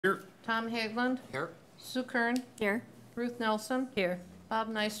Here. Tom Haglund. Here. Sue Kern. Here. Ruth Nelson. Here. Bob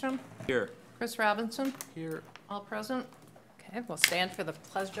Nystrom. Here. Chris Robinson. Here. All present. Okay, we'll stand for the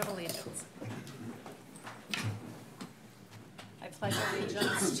Pledge of Allegiance. I pledge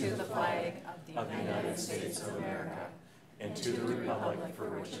allegiance to the flag of the United States of America and to the republic for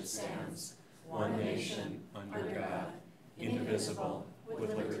which it stands, one nation, under God, indivisible,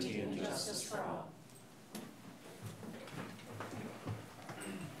 with liberty and justice for all.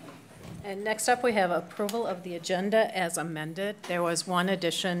 And next up, we have approval of the agenda as amended. There was one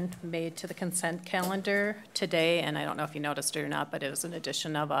addition made to the consent calendar today, and I don't know if you noticed it or not, but it was an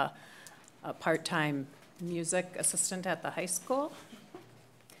addition of a part-time music assistant at the high school.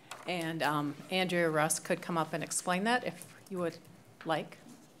 And Andrea Russ could come up and explain that if you would like.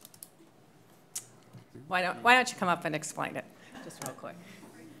 Why don't you come up and explain it, just real quick.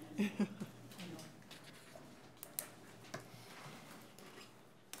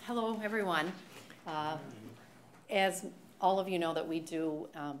 Hello, everyone. As all of you know, that we do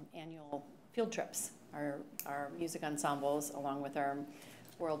annual field trips. Our music ensembles, along with our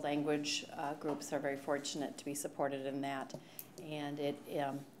world language groups, are very fortunate to be supported in that. And it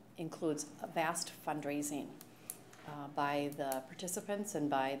includes a vast fundraising by the participants and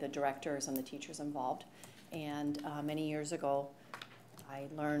by the directors and the teachers involved. And many years ago, I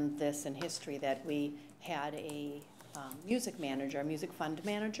learned this in history, that we had a music manager, a music fund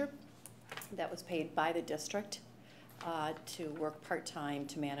manager, that was paid by the district to work part-time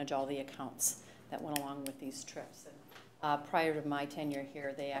to manage all the accounts that went along with these trips. And, prior to my tenure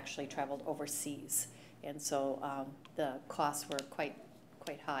here, they actually traveled overseas, and so the costs were quite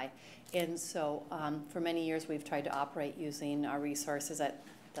high. And so for many years, we've tried to operate using our resources at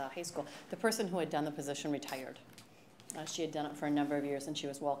the high school. The person who had done the position retired. She had done it for a number of years, and she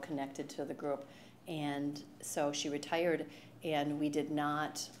was well connected to the group. And so she retired, and we did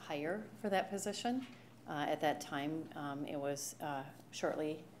not hire for that position at that time. It was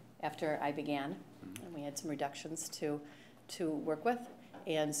shortly after I began, and we had some reductions to work with.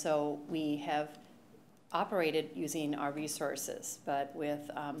 And so we have operated using our resources, but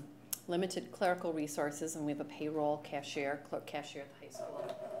with limited clerical resources, and we have a payroll cashier, clerk cashier at the high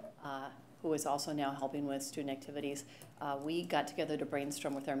school, who is also now helping with student activities. We got together to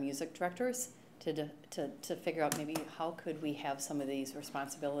brainstorm with our music directors to figure out maybe how could we have some of these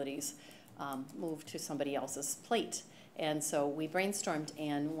responsibilities moved to somebody else's plate. And so we brainstormed,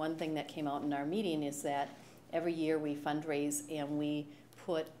 and one thing that came out in our meeting is that every year we fundraise, and we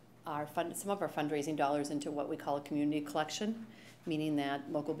put some of our fundraising dollars into what we call a community collection, meaning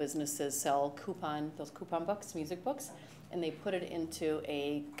that local businesses sell those coupon books, music books, and they put it into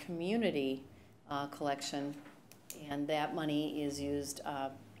a community collection, and that money is used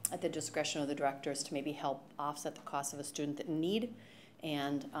at the discretion of the directors to maybe help offset the cost of a student that in need,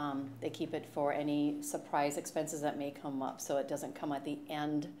 and they keep it for any surprise expenses that may come up, so it doesn't come at the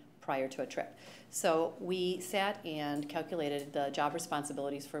end prior to a trip. So we sat and calculated the job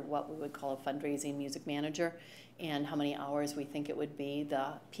responsibilities for what we would call a fundraising music manager and how many hours we think it would be.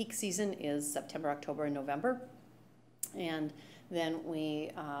 The peak season is September, October, and November. And then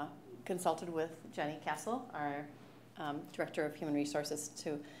we consulted with Jenny Castle, our Director of Human Resources,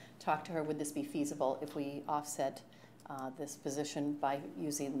 to talk to her, would this be feasible if we offset this position by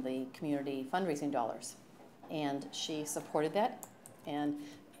using the community fundraising dollars? And she supported that, and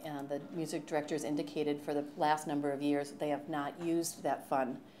the music directors indicated for the last number of years they have not used that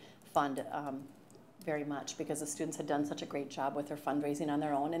fund very much, because the students had done such a great job with their fundraising on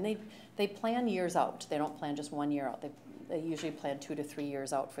their own, and they plan years out. They don't plan just 1 year out. They usually plan 2 to 3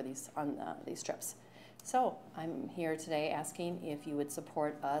 years out for these trips. So I'm here today asking if you would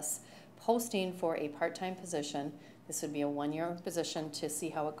support us posting for a part-time position. This would be a 1-year position to see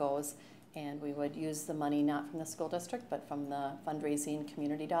how it goes, and we would use the money not from the school district but from the fundraising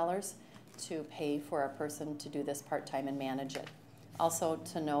community dollars to pay for a person to do this part-time and manage it. Also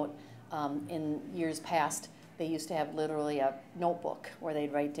to note, in years past, they used to have literally a notebook where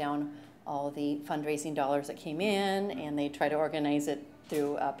they'd write down all the fundraising dollars that came in, and they try to organize it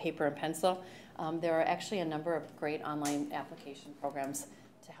through paper and pencil. There are actually a number of great online application programs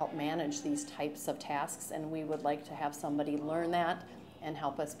to help manage these types of tasks, and we would like to have somebody learn that and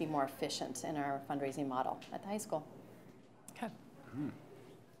help us be more efficient in our fundraising model at the high school. Okay.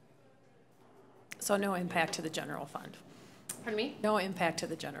 So no impact to the general fund? Pardon me? No impact to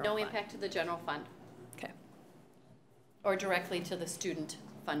the general fund? No impact to the general fund. Okay. Or directly to the student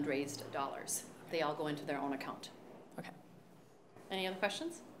fundraised dollars. They all go into their own account. Okay. Any other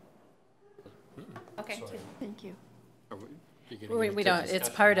questions? Okay. Sorry. Thank you. We don't, it's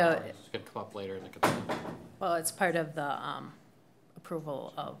part of, it's going to come up later in the consent. well, it's part of the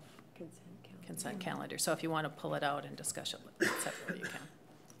approval of consent calendar. So if you want to pull it out and discuss it separately, you can.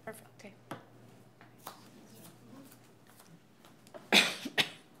 Perfect. Okay.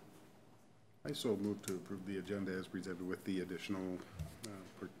 I so move to approve the agenda as presented with the additional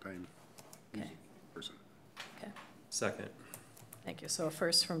part-time music person. Okay. Second. Thank you. So a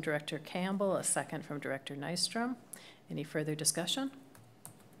first from Director Campbell, a second from Director Nystrom. Any further discussion?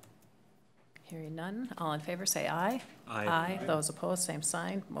 Hearing none. All in favor say aye. Aye. Those opposed, same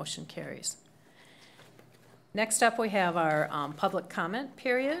sign. Motion carries. Next up, we have our public comment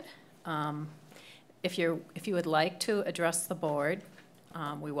period. If you would like to address the board,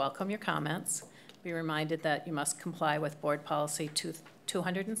 we welcome your comments. Be reminded that you must comply with Board Policy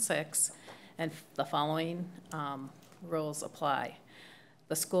 206, and the following rules apply.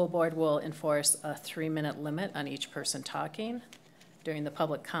 The school board will enforce a 3-minute limit on each person talking. During the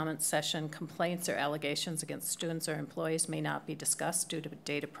public comment session, complaints or allegations against students or employees may not be discussed due to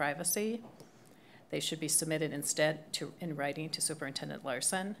data privacy. They should be submitted instead in writing to Superintendent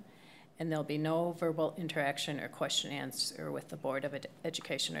Larson, and there'll be no verbal interaction or question and answer with the Board of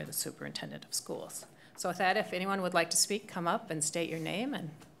Education or the Superintendent of Schools. So with that, if anyone would like to speak, come up and state your name and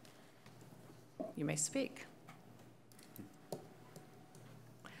you may speak.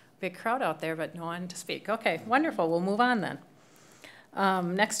 Big crowd out there, but no one to speak. Okay, wonderful. We'll move on then.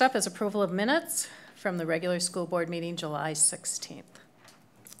 Next up is approval of minutes from the regular school board meeting July 16th.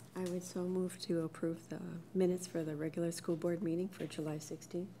 I would so move to approve the minutes for the regular school board meeting for July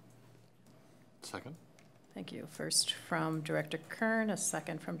 16th. Second. Thank you. First from Director Kern, a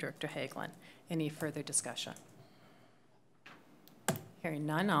second from Director Hagelin. Any further discussion? Hearing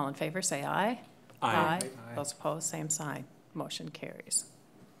none, all in favor say aye. Aye. Those opposed, same sign. Motion carries.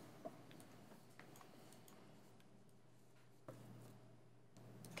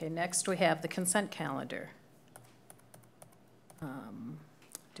 Okay, next we have the consent calendar.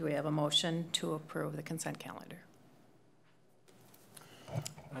 Do we have a motion to approve the consent calendar?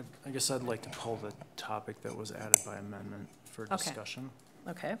 I guess I'd like to pull the topic that was added by amendment for discussion.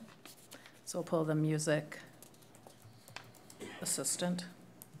 Okay, so we'll pull the music assistant.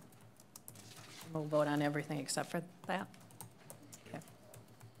 We'll vote on everything except for that. Okay.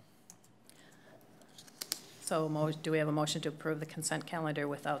 So do we have a motion to approve the consent calendar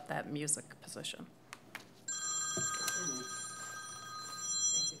without that music position?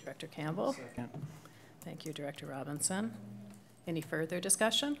 Thank you, Director Campbell. Second. Thank you, Director Robinson. Any further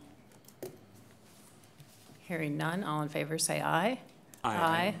discussion? Hearing none, all in favor say aye.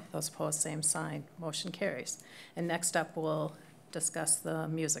 Aye. Those opposed, same sign. Motion carries. And next up, we'll discuss the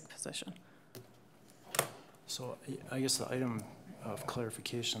music position. So I guess the item of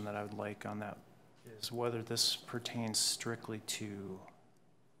clarification that I would like on that is whether this pertains strictly to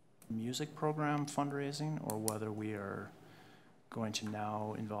music program fundraising or whether we are going to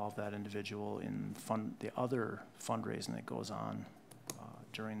now involve that individual in the other fundraising that goes on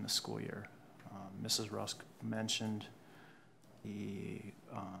during the school year. Mrs. Rusk mentioned the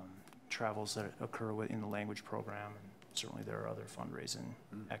travels that occur in the language program, and certainly there are other fundraising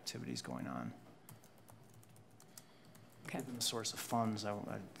activities going on. Okay. Given the source of funds, I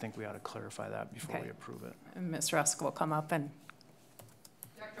think we ought to clarify that before we approve it. And Ms. Rusk will come up and.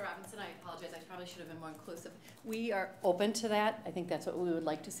 Dr. Robinson, I apologize. I probably should have been more inclusive. We are open to that. I think that's what we would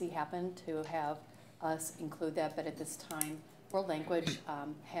like to see happen, to have us include that. But at this time, World Language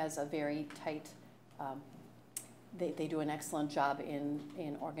has a very tight, they do an excellent job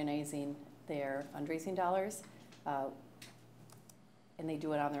in organizing their fundraising dollars. And they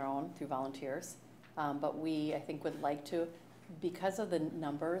do it on their own through volunteers. But we, I think, would like to, because of the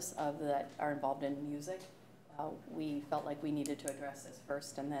numbers that are involved in music, we felt like we needed to address this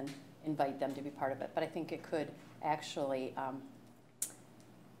first and then invite them to be part of it. But I think it could actually,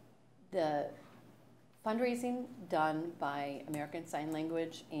 the fundraising done by American Sign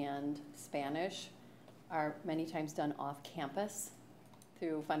Language and Spanish are many times done off campus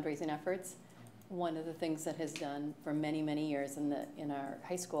through fundraising efforts. One of the things that has done for many, many years in our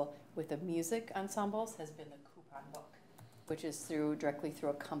high school with the music ensembles has been the coupon book, which is directly through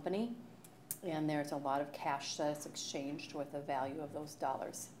a company. And there's a lot of cash that's exchanged with the value of those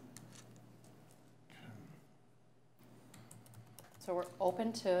dollars. So we're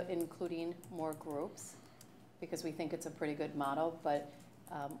open to including more groups because we think it's a pretty good model, but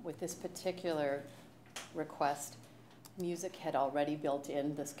with this particular request, music had already built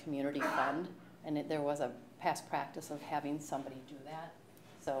in this community fund, and there was a past practice of having somebody do that.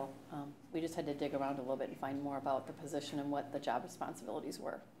 So we just had to dig around a little bit and find more about the position and what the job responsibilities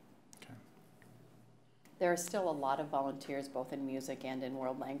were. There are still a lot of volunteers, both in music and in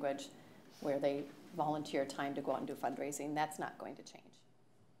world language, where they volunteer time to go out and do fundraising. That's not going to change.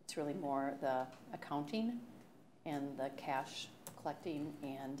 It's really more the accounting and the cash collecting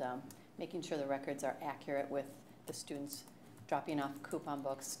and making sure the records are accurate with the students dropping off coupon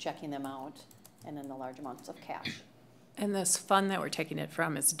books, checking them out, and then the large amounts of cash. And this fund that we're taking it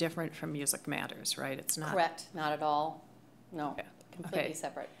from is different from Music Matters, right? It's not. Correct, not at all. No, Okay. completely Okay.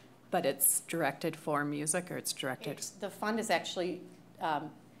 separate. But it's directed for music, or it's directed? The fund is actually,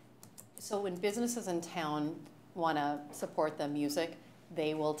 so when businesses in town want to support the music,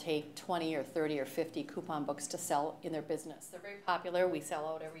 they will take 20 or 30 or 50 coupon books to sell in their business. They're very popular. We sell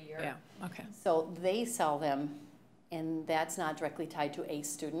out every year. Yeah, okay. So they sell them, and that's not directly tied to a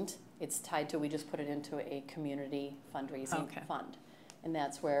student. It's tied to, we just put it into a community fundraising Okay. fund. And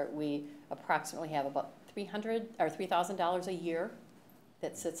that's where we approximately have about $3,000 a year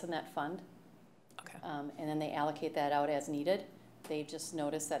that sits in that fund. Okay. And then they allocate that out as needed. They just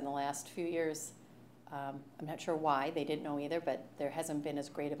noticed that in the last few years, I'm not sure why, they didn't know either, but there hasn't been as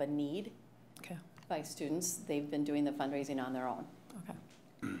great of a need Okay. by students. They've been doing the fundraising on their own.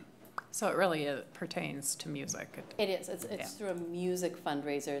 Okay. So it really pertains to music. It is, it's Yeah. through a music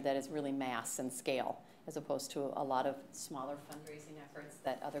fundraiser that is really mass and scale, as opposed to a lot of smaller fundraising efforts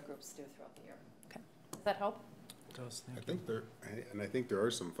that other groups do throughout the year. Okay. Does that help? Does, I thank you. think I think there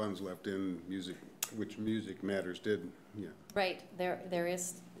are some funds left in music, which Music Matters did, yeah. Right, there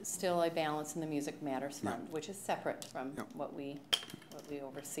is still a balance in the Music Matters Yeah. Fund, which is separate from Yeah. what we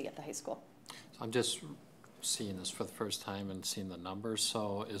oversee at the high school. So I'm just seeing this for the first time and seeing the numbers.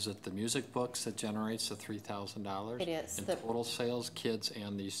 So is it the music books that generates the $3,000? It is. In The- total sales, kids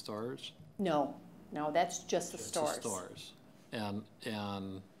and these stores? No, that's just the Just stores. the stores.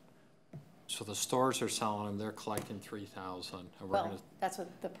 And so the stores are selling them, they're collecting 3,000, and we're Well, gonna, that's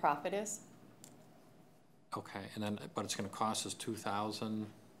what the profit is. okay, and then, but it's gonna cost us 2,000?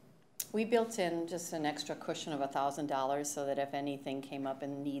 We built in just an extra cushion of $1,000 so that if anything came up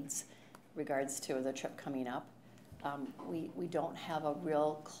in needs regards to the trip coming up, we don't have a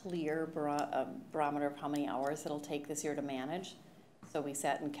real clear barometer of how many hours it'll take this year to manage. So we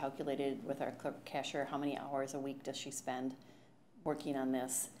sat and calculated with our clerk cashier how many hours a week does she spend working on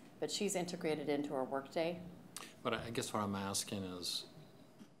this. But she's integrated into her workday. But I guess what I'm asking is,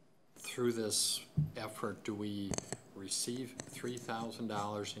 through this effort, do we receive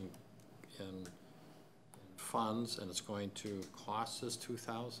 $3,000 in funds, and it's going to cost us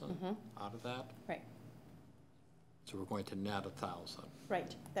 2,000 out of that? Right. So we're going to net 1,000.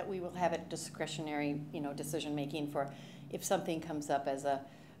 Right, that we will have it discretionary, decision-making for if something comes up as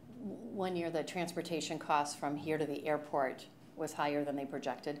one year the transportation costs from here to the airport was higher than they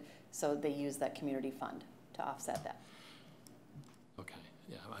projected, so they use that community fund to offset that. Okay,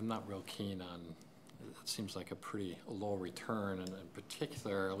 yeah, I'm not real keen on, it seems like a pretty low return, and in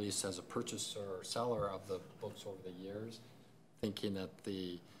particular, at least as a purchaser or seller of the books over the years, thinking that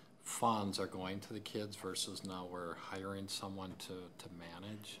the funds are going to the kids versus now we're hiring someone to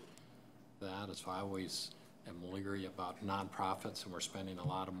manage that. So I always am leery about nonprofits, and we're spending a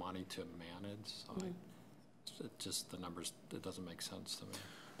lot of money to manage, so it just, the numbers, it doesn't make sense to me,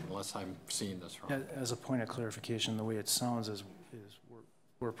 unless I'm seeing this wrong. As a point of clarification, the way it sounds is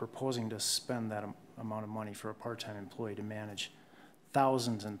we're proposing to spend that amount of money for a part-time employee to manage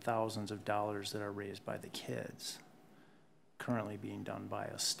thousands and thousands of dollars that are raised by the kids, currently being done by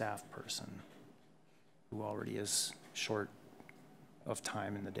a staff person who already is short of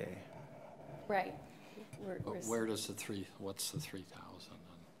time in the day. Right. But where does what's the 3,000 then?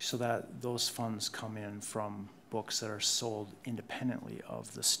 So that those funds come in from books that are sold independently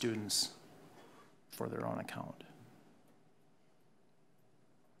of the students for their own account.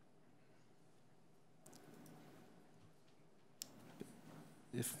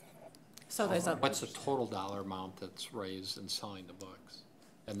 So there's a, What's the total dollar amount that's raised in selling the books?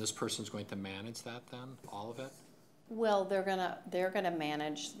 And this person's going to manage that then, all of it? Well, they're gonna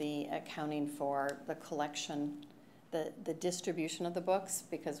manage the accounting for the collection, the distribution of the books,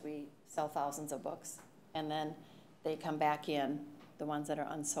 because we sell thousands of books. And then they come back in, the ones that are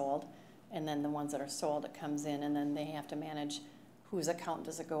unsold, and then the ones that are sold, it comes in, and then they have to manage whose account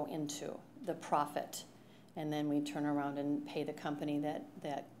does it go into, the profit. And then we turn around and pay the company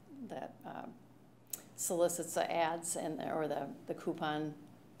that solicits the ads or the coupon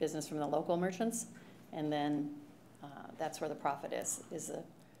business from the local merchants. And then that's where the profit is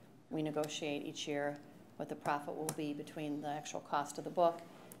we negotiate each year what the profit will be between the actual cost of the book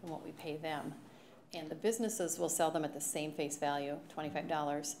and what we pay them. And the businesses will sell them at the same face value,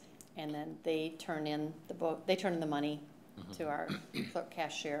 $25, and then they turn in the money to our clerk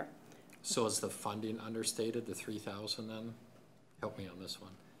cashier. So is the funding understated, the 3,000 then? Help me on this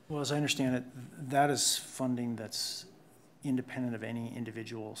one. Well, as I understand it, that is funding that's independent of any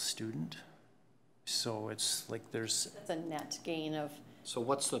individual student. So it's like there's, That's a net gain of, So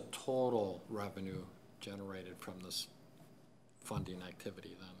what's the total revenue generated from this funding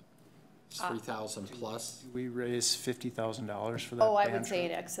activity then? It's 3,000 plus? we raise $50,000 for that oh, I band would say in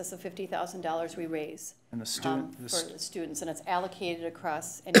trip. excess of $50,000 we raise. And the student, For the students, and it's allocated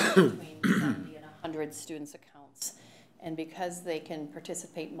across anywhere between 70 and 100 students' accounts. And because they can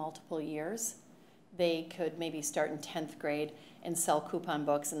participate multiple years, they could maybe start in 10th grade and sell coupon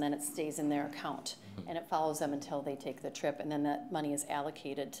books, and then it stays in their account. And it follows them until they take the trip, and then that money is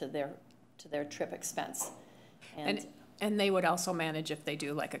allocated to their trip expense. And they would also manage if they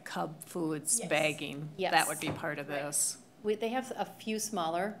do like a Cub Foods Yes. bagging. Yes. That would be part of this. They have a few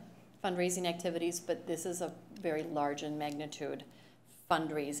smaller fundraising activities, but this is a very large in magnitude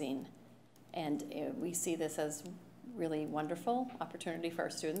fundraising. And we see this as really wonderful opportunity for our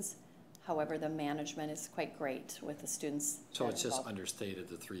students. However, the management is quite great with the students. So that it's just involved. understated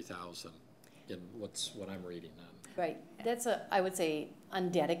to 3,000 in what I'm reading then. Right, that's I would say,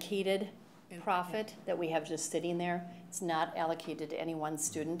 undedicated profit that we have just sitting there. It's not allocated to any one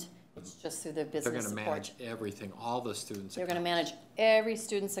student, it's just through the They're business gonna support. manage everything, all the students' They're gonna accounts. manage every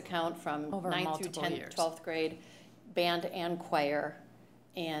student's account from Over 9th through multiple 10th, years. 12th grade, band and choir,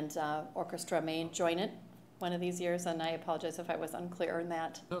 and orchestra may join it one of these years, and I apologize if I was unclear in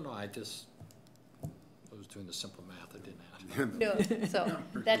that. No, I was doing the simple math, I didn't ask. No, so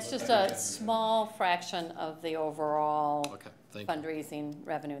that's just a small fraction of the overall Okay, thank you, fundraising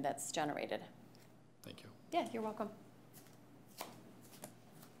revenue that's generated. thank you. Yeah, you're welcome.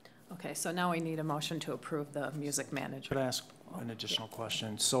 Okay, so now we need a motion to approve the music could manager. I ask an additional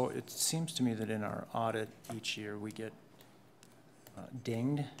question? So it seems to me that in our audit each year, we get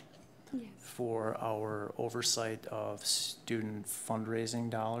dinged Yes. for our oversight of student fundraising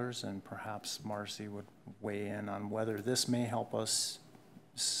dollars, and perhaps Marcy would weigh in on whether this may help us,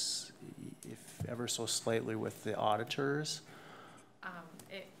 if ever so slightly, with the auditors.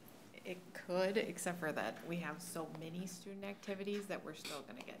 It could, except for that we have so many student activities that we're still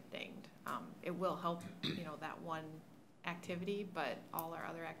gonna get dinged. It will help, that one activity, but all our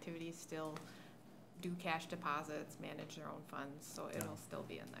other activities still do cash deposits, manage their own funds, so it'll still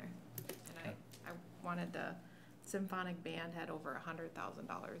be in there. And I wanted the symphonic band had over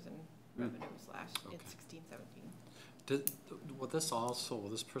 $100,000 in revenues in 16-17. Will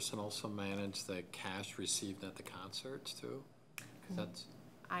this person also manage the cash received at the concerts too? 'Cause that's,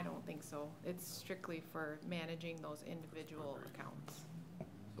 I don't think so. It's strictly for managing those individual accounts.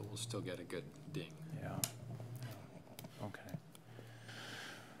 so we'll still get a good ding. Yeah. Okay.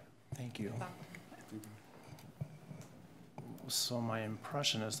 Thank you. So my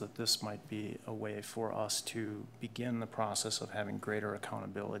impression is that this might be a way for us to begin the process of having greater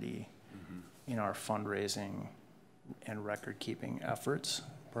accountability in our fundraising and record-keeping efforts.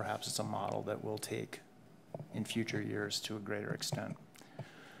 Perhaps it's a model that we'll take in future years to a greater extent.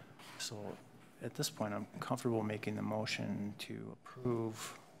 So at this point, I'm comfortable making the motion to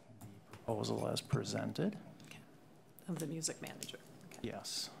approve the proposal as presented. Of the music manager. Okay.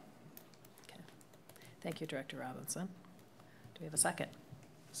 Yes. Okay. Thank you, Director Robinson. Do we have a second?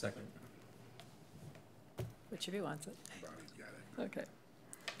 Second. Which of you wants it? Ronnie's got it. Okay.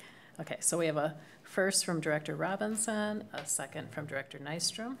 Okay, so we have a first from Director Robinson, a second from Director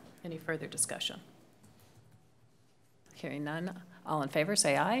Nystrom. Any further discussion? Hearing none. All in favor,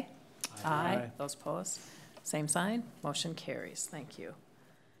 say aye. Aye. Those opposed, same sign. Motion carries. Thank you.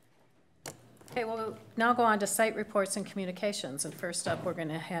 Okay, we'll now go on to site reports and communications. And first up, we're going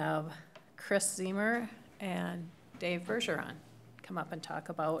to have Chris Zemer and Dave Bergeron come up and talk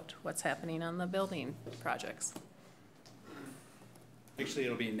about what's happening on the building projects. Actually,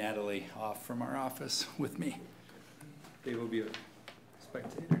 it'll be Natalie off from our office with me. Dave will be a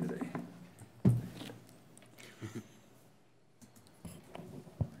spectator today.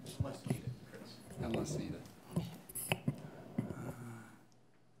 Unless needed, Chris. Unless needed.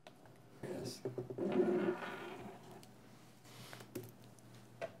 Yes.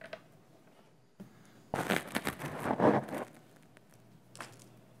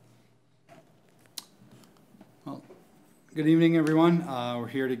 Well, good evening, everyone. We're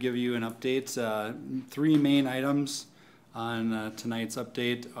here to give you an update. Three main items on tonight's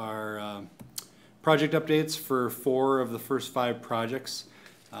update are project updates for 4 of the first 5 projects,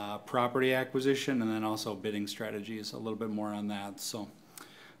 property acquisition, and then also bidding strategies, a little bit more on that. So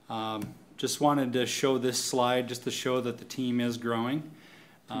just wanted to show this slide just to show that the team is growing.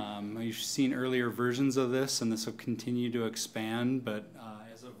 You've seen earlier versions of this, and this will continue to expand, but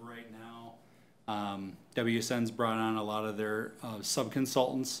as of right now, WSN's brought on a lot of their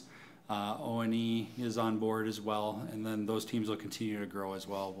sub-consultants O&E is on board as well, and then those teams will continue to grow as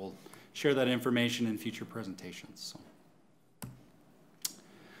well. We'll share that information in future presentations.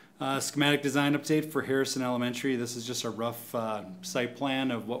 So. Schematic design update for Harrison Elementary. This is just a rough site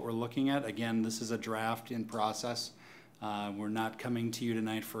plan of what we're looking at. Again, this is a draft in process. We're not coming to you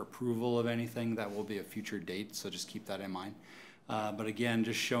tonight for approval of anything. That will be a future date, so just keep that in mind. But again,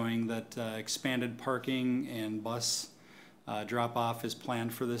 just showing that expanded parking and bus drop-off is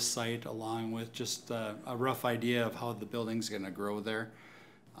planned for this site, along with just a rough idea of how the building's going to grow there.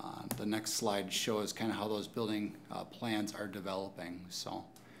 The next slide shows kind of how those building plans are developing. So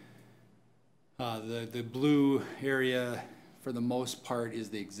the blue area, for the most part, is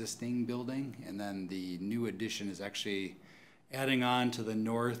the existing building, and then the new addition is actually adding on to the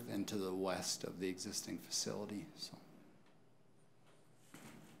north and to the west of the existing facility. So.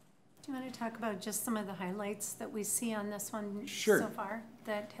 Do you want to talk about just some of the highlights that we see on this one Sure. so far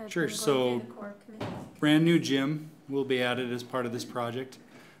that have Sure. been going So, through the core committee? brand new gym will be added as part of this project.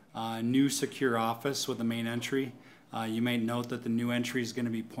 New secure office with a main entry. You may note that the new entry is going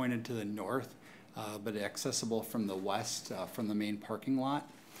to be pointed to the north, but accessible from the west, from the main parking lot.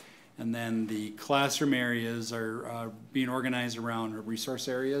 And then the classroom areas are being organized around resource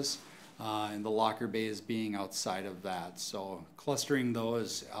areas, and the locker bays being outside of that. So clustering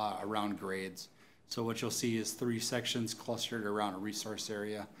those around grades. So what you'll see is 3 sections clustered around a resource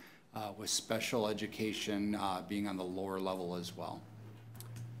area, with special education being on the lower level as well.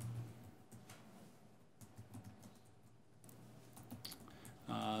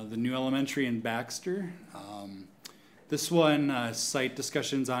 The new elementary in Baxter. This one, site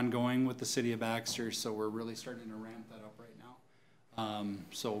discussions ongoing with the city of Baxter, so we're really starting to ramp that up right now.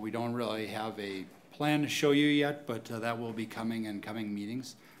 So we don't really have a plan to show you yet, but that will be coming in coming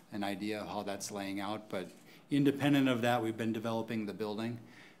meetings, an idea of how that's laying out. But independent of that, we've been developing the building,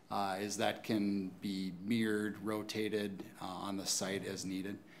 as that can be mirrored, rotated on the site as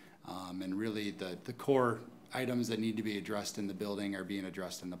needed. And really the core items that need to be addressed in the building are being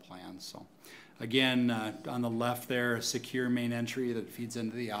addressed in the plan. So again, on the left there, a secure main entry that feeds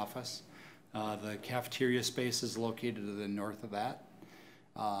into the office. The cafeteria space is located to the north of that.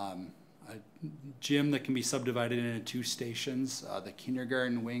 A gym that can be subdivided into 2 stations. The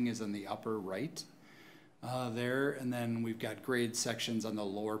kindergarten wing is in the upper right there, and then we've got grade sections on the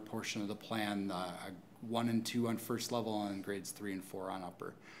lower portion of the plan, 1 and 2 on first level, and grades 3 and 4 on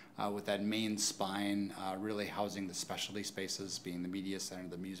upper. With that main spine really housing the specialty spaces, being the media center,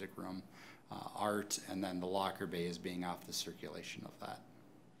 the music room, art, and then the locker bays being off the circulation of that.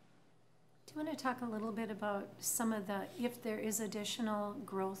 Do you want to talk a little bit about some of the, if there is additional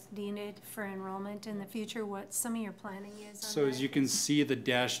growth needed for enrollment in the future, what some of your planning is on So that? as you can see the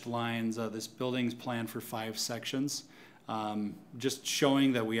dashed lines, this building's planned for 5 sections. Just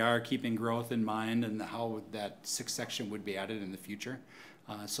showing that we are keeping growth in mind and how that 6th section would be added in the future.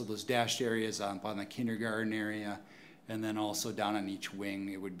 So those dashed areas on the kindergarten area, and then also down on each wing,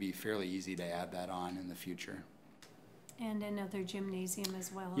 it would be fairly easy to add that on in the future. And another gymnasium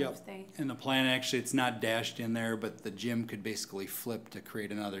as well, Yep. if they, And the plan, actually, it's not dashed in there, but the gym could basically flip to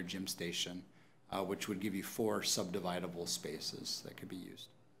create another gym station, which would give you 4 subdividable spaces that could be used.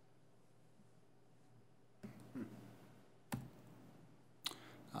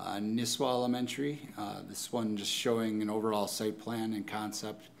 Nisswa Elementary, this one just showing an overall site plan and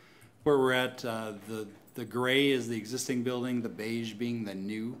concept. Where we're at, the gray is the existing building, the beige being the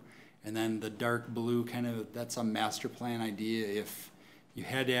new, and then the dark blue kind of, that's a master plan idea. If you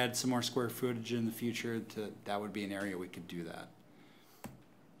had to add some more square footage in the future, that would be an area we could do that.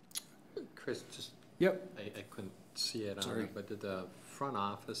 Chris, just, Yep. I couldn't see it on Sorry. it, but did the front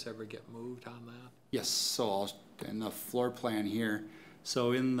office ever get moved on that? Yes, so in the floor plan here,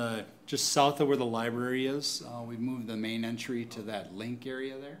 so in the, just south of where the library is, we moved the main entry to that link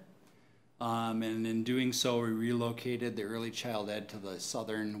area there. And in doing so, we relocated the early child ed to the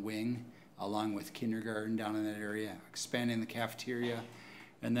southern wing, along with kindergarten down in that area, expanding the cafeteria.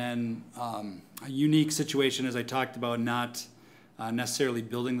 And then a unique situation, as I talked about, not necessarily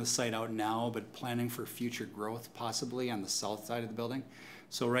building the site out now, but planning for future growth possibly on the south side of the building.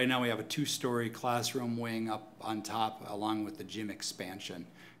 So right now we have a 2-story classroom wing up on top, along with the gym expansion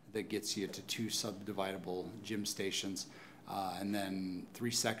that gets you to 2 subdividable gym stations. And then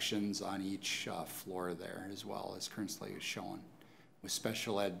 3 sections on each floor there as well, as currently is shown, with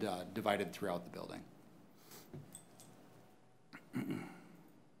special ed divided throughout the building.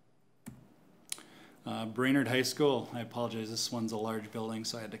 Brainerd High School, I apologize, this one's a large building,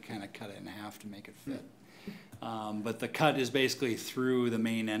 so I had to kind of cut it in half to make it fit. But the cut is basically through the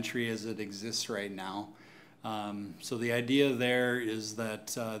main entry as it exists right now. So the idea there is that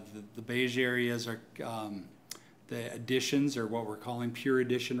the beige areas are the additions, or what we're calling pure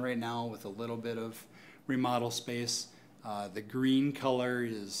addition right now, with a little bit of remodel space. The green color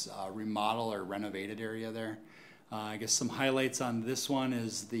is remodel or renovated area there. I guess some highlights on this one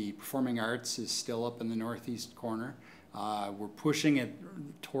is the performing arts is still up in the northeast corner. We're pushing it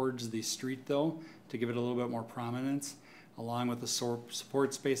towards the street though, to give it a little bit more prominence, along with the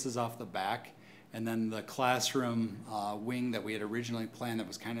support spaces off the back. And then the classroom wing that we had originally planned that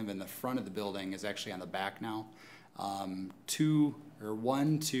was kind of in the front of the building is actually on the back now.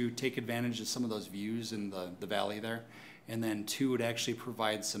 One, to take advantage of some of those views in the valley there. And then two, would actually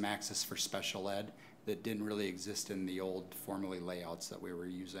provide some access for special ed that didn't really exist in the old formerly layouts that we were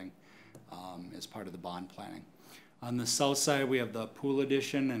using as part of the bond planning. On the south side, we have the pool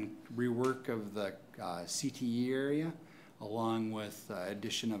addition and rework of the CTE area, along with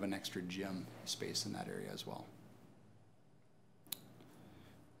addition of an extra gym space in that area as well.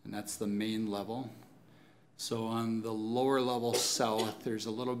 And that's the main level. So on the lower level south, there's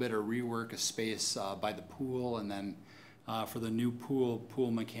a little bit of rework of space by the pool, and then for the new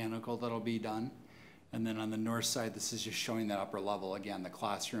pool mechanical that'll be done. And then on the north side, this is just showing that upper level, again, the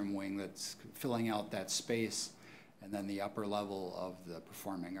classroom wing that's filling out that space, and then the upper level of the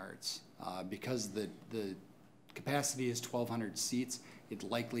performing arts. Because the capacity is 1,200 seats, it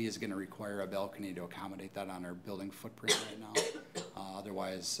likely is gonna require a balcony to accommodate that on our building footprint right now.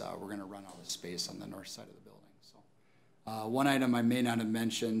 Otherwise, we're gonna run out of space on the north side of the building. So, one item I may not have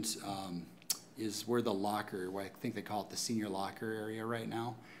mentioned is where the locker, I think they call it the senior locker area right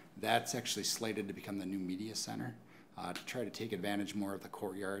now. That's actually slated to become the new media center to try to take advantage more of the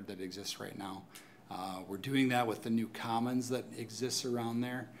courtyard that exists right now. We're doing that with the new commons that exists around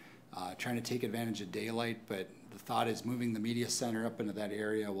there, trying to take advantage of daylight, but the thought is moving the media center up into that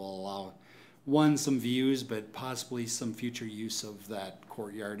area will allow, one, some views, but possibly some future use of that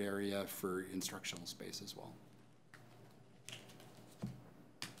courtyard area for instructional space as well.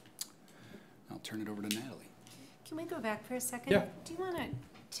 I'll turn it over to Natalie. Can we go back for a second? Yeah. Do you want to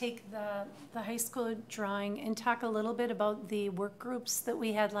take the high school drawing and talk a little bit about the work groups that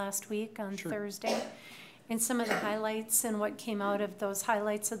we had last week on Thursday? And some of the highlights and what came out of those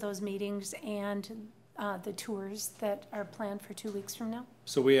highlights of those meetings, and the tours that are planned for 2 weeks from now?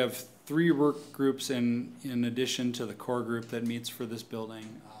 So we have 3 work groups in addition to the core group that meets for this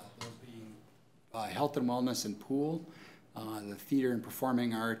building. Those being health and wellness and pool, the theater and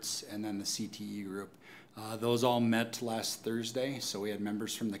performing arts, and then the CTE group. Those all met last Thursday, so we had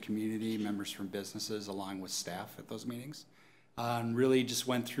members from the community, members from businesses, along with staff at those meetings. And really just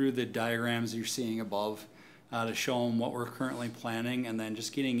went through the diagrams you're seeing above to show them what we're currently planning, and then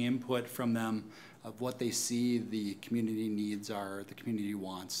just getting input from them of what they see the community needs are, the community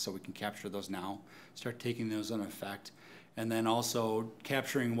wants, so we can capture those now, start taking those into effect, and then also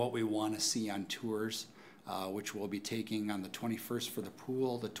capturing what we want to see on tours, which we'll be taking on the 21st for the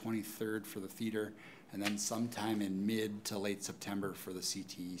pool, the 23rd for the theater, and then sometime in mid to late September for the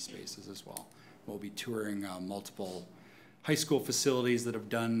CTE spaces as well. We'll be touring multiple high school facilities that have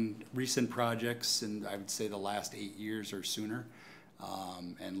done recent projects in, I would say, the last 8 years or sooner,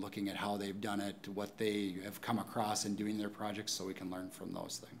 and looking at how they've done it, what they have come across in doing their projects, so we can learn from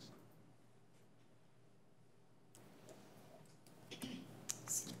those things.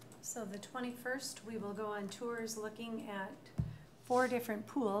 So the 21st, we will go on tours looking at 4 different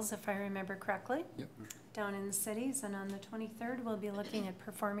pools, if I remember correctly. Yep. Down in the cities, and on the 23rd, we'll be looking at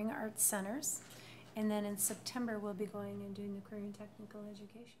performing arts centers. And then in September, we'll be going and doing the career and technical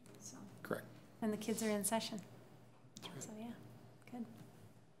education, so. Correct. And the kids are in session. So, yeah,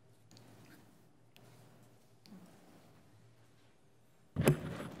 good.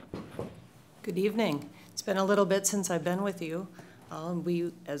 Good evening. It's been a little bit since I've been with you.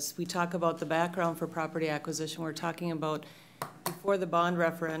 As we talk about the background for property acquisition, we're talking about before the bond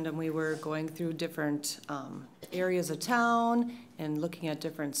referendum, we were going through different areas of town and looking at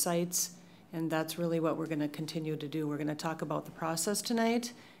different sites, and that's really what we're going to continue to do. We're going to talk about the process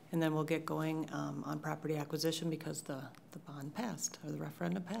tonight, and then we'll get going on property acquisition because the bond passed, or the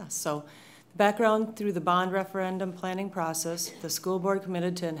referendum passed. So the background through the bond referendum planning process, the school board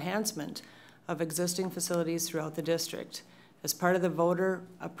committed to enhancement of existing facilities throughout the district. As part of the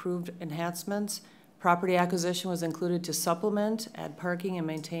voter-approved enhancements, property acquisition was included to supplement, add parking, and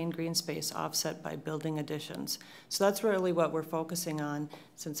maintain green space offset by building additions. So that's really what we're focusing on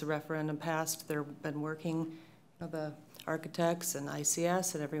since the referendum passed. They've been working, the architects and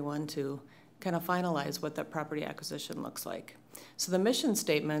ICS and everyone to kind of finalize what that property acquisition looks like. So the mission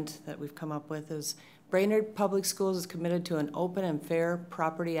statement that we've come up with is Brainerd Public Schools is committed to an open and fair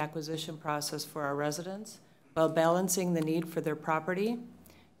property acquisition process for our residents, while balancing the need for their property,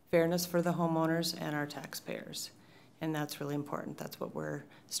 fairness for the homeowners and our taxpayers. And that's really important. That's what we're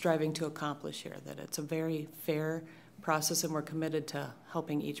striving to accomplish here, that it's a very fair process and we're committed to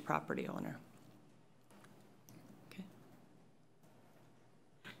helping each property owner. Okay.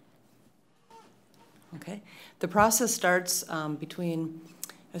 Okay. The process starts between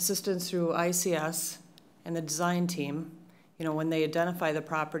assistance through ICS and the design team, you know, when they identify the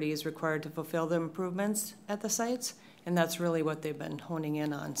properties required to fulfill the improvements at the sites, and that's really what they've been honing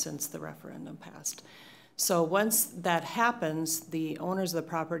in on since the referendum passed. So once that happens, the owners of the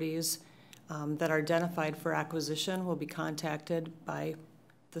properties that are identified for acquisition will be contacted by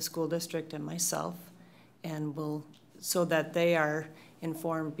the school district and myself, and so that they are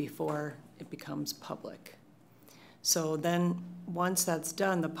informed before it becomes public. So then, once that's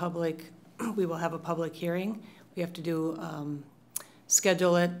done, we will have a public hearing. We have to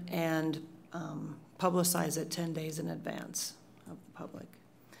schedule it and publicize it 10 days in advance of the public.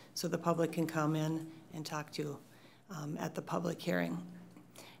 So the public can come in and talk to you at the public hearing.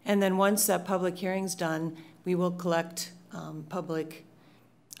 And then once that public hearing's done, we will collect public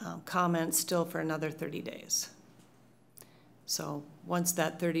comments still for another 30 days. So once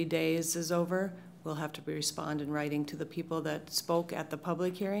that 30 days is over, we'll have to respond in writing to the people that spoke at the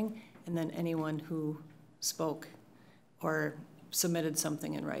public hearing, and then anyone who spoke or submitted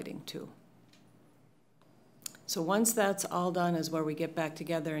something in writing too. So once that's all done is where we get back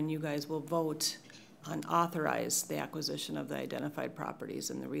together and you guys will vote on authorize the acquisition of the identified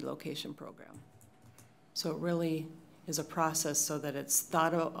properties in the relocation program. So it really is a process so that it's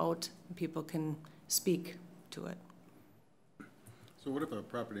thought out and people can speak to it. So what if a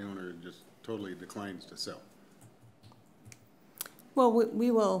property owner just totally declines to sell?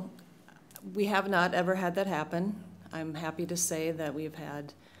 Well, we have not ever had that happen. I'm happy to say that we've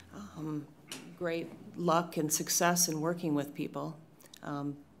had great luck and success in working with people.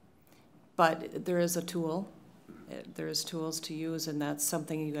 But there is a tool. There's tools to use, and that's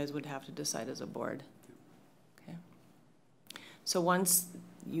something you guys would have to decide as a board. Okay. So once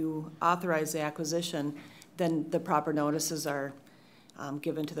you authorize the acquisition, then the proper notices are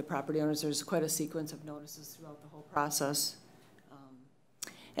given to the property owners. There's quite a sequence of notices throughout the whole process.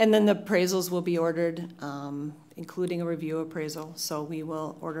 And then the appraisals will be ordered, including a review appraisal. So we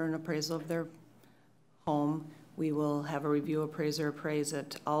will order an appraisal of their home. We will have a review appraiser appraise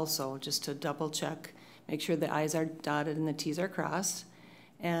it also, just to double check, make sure the I's are dotted and the T's are crossed.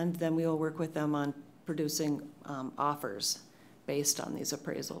 And then we will work with them on producing offers based on these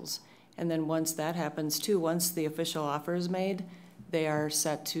appraisals. And then once that happens too, once the official offer is made, they are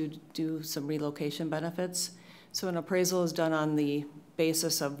set to do some relocation benefits. So an appraisal is done on the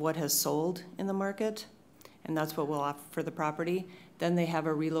basis of what has sold in the market, and that's what we'll offer for the property. Then they have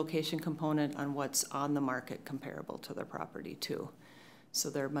a relocation component on what's on the market comparable to their property too. So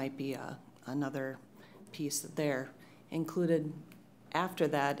there might be another piece there. Included after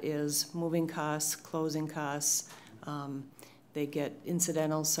that is moving costs, closing costs. They get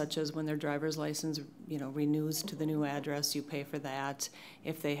incidentals such as when their driver's license, renews to the new address, you pay for that.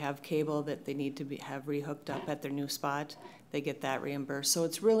 If they have cable that they need to have rehooked up at their new spot, they get that reimbursed. So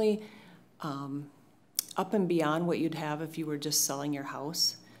it's really up and beyond what you'd have if you were just selling your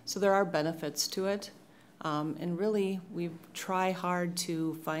house. So there are benefits to it. And really, we try hard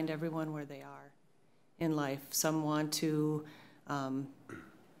to find everyone where they are in life. Some want to,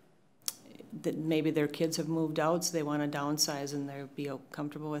 that maybe their kids have moved out, so they want to downsize and they'll be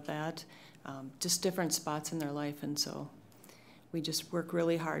comfortable with that. Just different spots in their life, and so we just work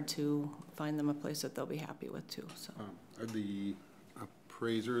really hard to find them a place that they'll be happy with too. So. Are the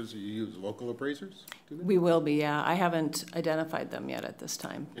appraisers, you use local appraisers? We will be, yeah. I haven't identified them yet at this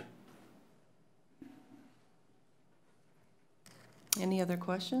time. Yeah. Any other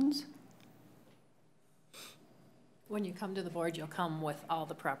questions? When you come to the board, you'll come with all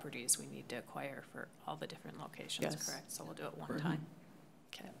the properties we need to acquire for all the different locations, Yes. correct? So we'll do it one time.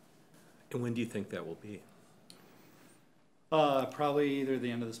 Okay. And when do you think that will be? Probably either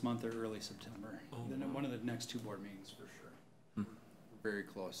the end of this month or early September. Oh. Then one of the next two board meetings for sure. We're very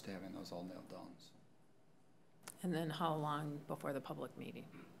close to having those all nailed down. So. And then how long before the public meeting?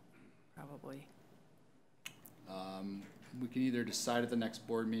 Probably. We can either decide at the next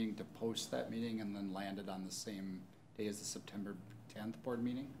board meeting to post that meeting and then land it on the same day as the September 10th board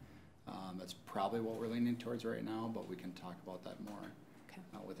meeting. That's probably what we're leaning towards right now, but we can talk about that more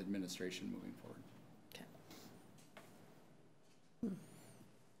with administration moving forward. Okay.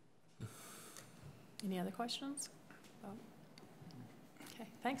 Any other questions? Oh. Okay,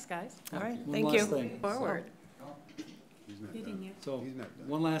 thanks, guys. All right, One thank last you. thing. Forward. He's not Bidding done. you. So, He's not done.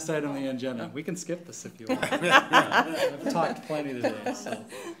 one last item on the agenda. We can skip this if you want. I've talked plenty today, so.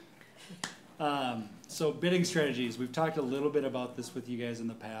 So bidding strategies, we've talked a little bit about this with you guys in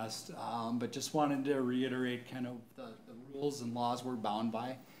the past, but just wanted to reiterate kind of the rules and laws we're bound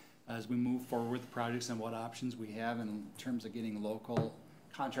by as we move forward with projects and what options we have in terms of getting local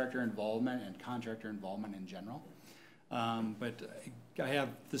contractor involvement and contractor involvement in general. But I have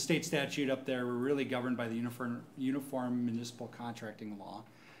the state statute up there. We're really governed by the Uniform Municipal Contracting Law.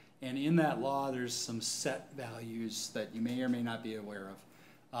 And in that law, there's some set values that you may or may not be aware of.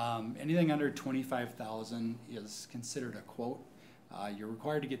 Anything under 25,000 is considered a quote. You're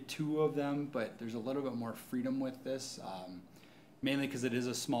required to get 2 of them, but there's a little bit more freedom with this, mainly because it is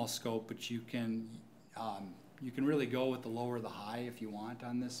a small scope, but you can really go with the low or the high if you want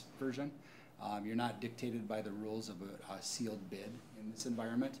on this version. You're not dictated by the rules of a sealed bid in this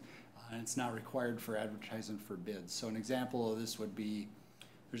environment, and it's not required for advertising for bids. So an example of this would be,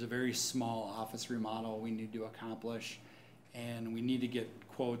 there's a very small office remodel we need to accomplish, and we need to get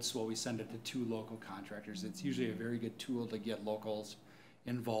quotes. Well, we send it to 2 local contractors. It's usually a very good tool to get locals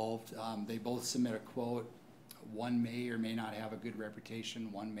involved. They both submit a quote. One may or may not have a good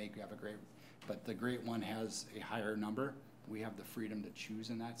reputation. One may have a great, but the great one has a higher number. We have the freedom to choose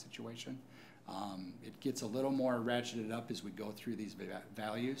in that situation. It gets a little more ratcheted up as we go through these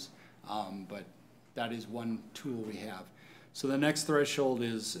values, but that is one tool we have. So the next threshold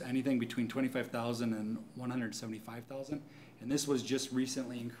is anything between 25,000 and 175,000. And this was just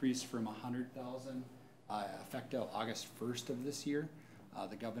recently increased from 100,000, effective August 1st of this year.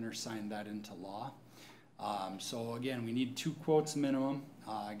 The governor signed that into law. So again, we need 2 quotes minimum.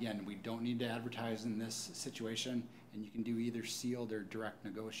 Again, we don't need to advertise in this situation, and you can do either sealed or direct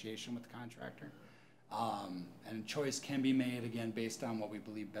negotiation with the contractor. And choice can be made, again, based on what we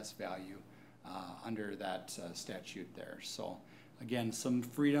believe best value under that statute there. So again, some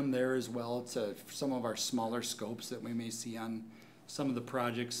freedom there as well to some of our smaller scopes that we may see on some of the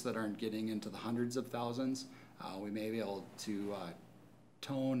projects that aren't getting into the hundreds of thousands. We may be able to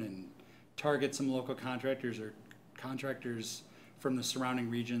tone and target some local contractors or contractors from the surrounding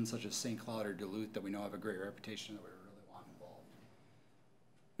regions such as St. Cloud or Duluth that we know have a great reputation that we really want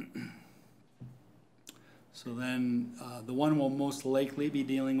involved. So then the one we'll most likely be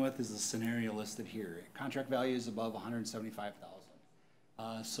dealing with is the scenario listed here. Contract value is above 175,000.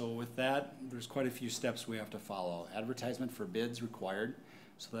 So with that, there's quite a few steps we have to follow. Advertisement for bids required,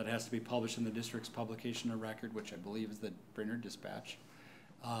 so that has to be published in the district's publication of record, which I believe is the Brainerd Dispatch.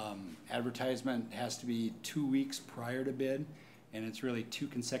 Advertisement has to be 2 weeks prior to bid, and it's really 2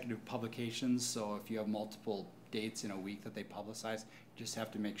 consecutive publications. So if you have multiple dates in a week that they publicize, you just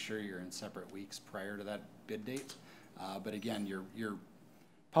have to make sure you're in separate weeks prior to that bid date. But again, you're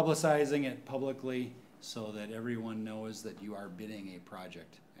publicizing it publicly so that everyone knows that you are bidding a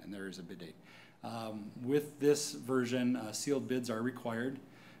project and there is a bid date. With this version, sealed bids are required,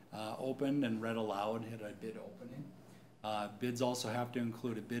 opened and read aloud at a bid opening. Bids also have to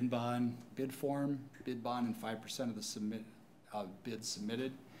include a bid bond, bid form, bid bond, and 5% of the bids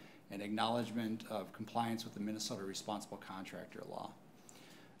submitted, and acknowledgement of compliance with the Minnesota Responsible Contractor Law,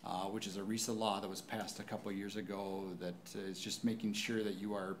 which is a recent law that was passed a couple of years ago that is just making sure that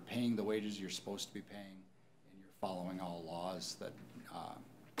you are paying the wages you're supposed to be paying and you're following all laws that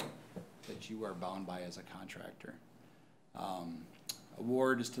you are bound by as a contractor.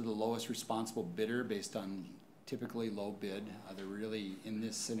 Award is to the lowest responsible bidder based on typically low bid. There really, in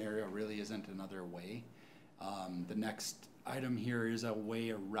this scenario, really isn't another way. The next item here is a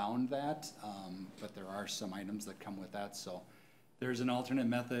way around that, but there are some items that come with that. So there's an alternate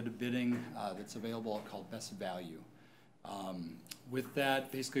method of bidding that's available called best value. With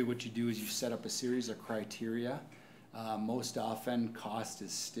that, basically what you do is you set up a series of criteria. Most often cost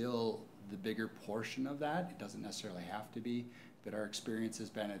is still the bigger portion of that. It doesn't necessarily have to be, but our experience has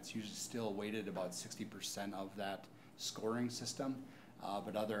been it's usually still weighted about 60% of that scoring system.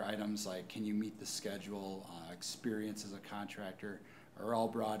 But other items like can you meet the schedule, experience as a contractor are all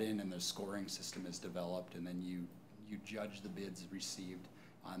brought in and the scoring system is developed, and then you judge the bids received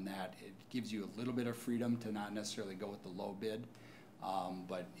on that. It gives you a little bit of freedom to not necessarily go with the low bid,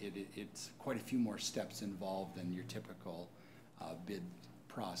 but it's quite a few more steps involved than your typical bid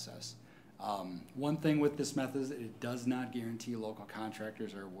process. One thing with this method is it does not guarantee local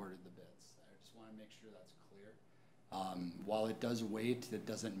contractors are awarded the bids. I just want to make sure that's clear. While it does wait, it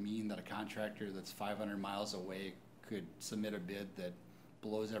doesn't mean that a contractor that's 500 miles away could submit a bid that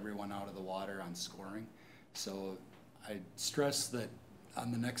blows everyone out of the water on scoring. So I stress that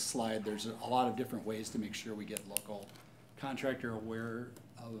on the next slide, there's a lot of different ways to make sure we get local contractor aware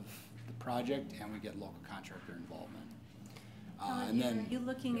of the project and we get local contractor involvement. And then, Are you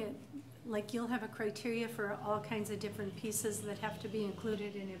looking at, like, you'll have a criteria for all kinds of different pieces that have to be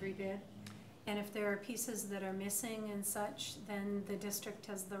included in every bid? And if there are pieces that are missing and such, then the district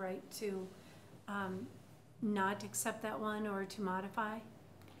has the right to not accept that one or to modify?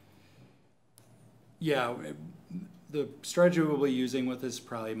 yeah, the strategy we'll be using with this is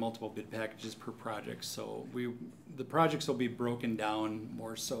probably multiple bid packages per project. So the projects will be broken down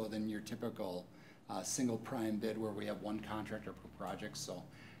more so than your typical single prime bid where we have one contractor per project. So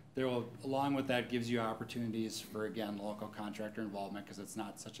there will, along with that, gives you opportunities for, again, local contractor involvement, because it's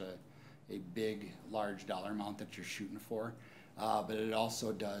not such a big, large dollar amount that you're shooting for. But it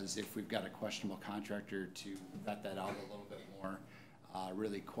also does, if we've got a questionable contractor, to vet that out a little bit more,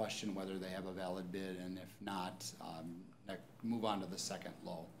 really question whether they have a valid bid, and if not, move on to the second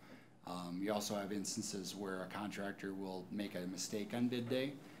low. You also have instances where a contractor will make a mistake on bid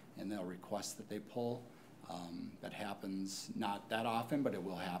day, and they'll request that they pull. That happens not that often, but it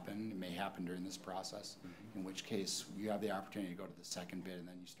will happen. It may happen during this process, in which case you have the opportunity to go to the second bid, and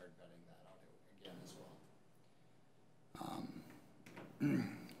then you start vetting that out again as well.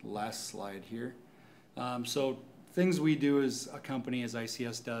 Last slide here. So things we do as a company, as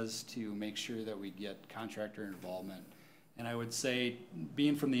ICS does, to make sure that we get contractor involvement. And I would say,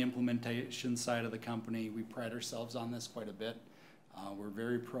 being from the implementation side of the company, we pride ourselves on this quite a bit. We're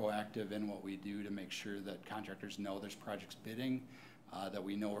very proactive in what we do to make sure that contractors know there's projects bidding, that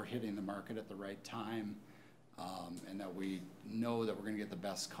we know we're hitting the market at the right time, and that we know that we're going to get the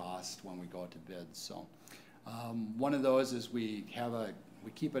best cost when we go out to bid. So one of those is we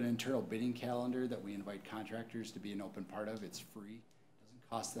keep an internal bidding calendar that we invite contractors to be an open part of. It's free, doesn't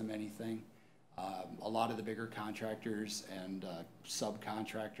cost them anything. A lot of the bigger contractors and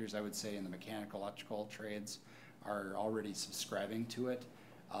subcontractors, I would say, in the mechanical, electrical trades are already subscribing to it.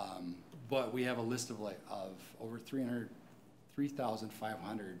 But we have a list of over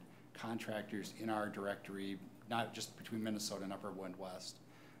 3,500 contractors in our directory, not just between Minnesota and Upper Midwest,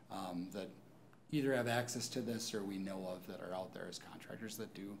 that either have access to this or we know of that are out there as contractors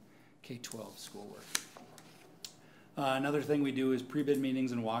that do K-12 schoolwork. Another thing we do is pre-bid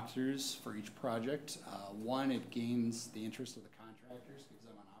meetings and walkthroughs for each project. One, it gains the interest of the contractors, gives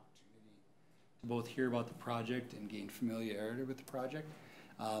them an opportunity to both hear about the project and gain familiarity with the project.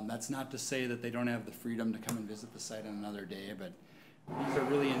 That's not to say that they don't have the freedom to come and visit the site on another day, but these are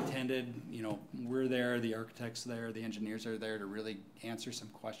really intended, we're there, the architects there, the engineers are there to really answer some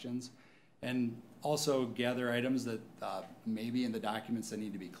questions, and also gather items that maybe in the documents that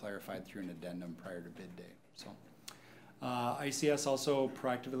need to be clarified through an addendum prior to bid day. So ICS also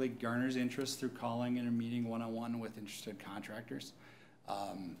proactively garners interest through calling and meeting one-on-one with interested contractors.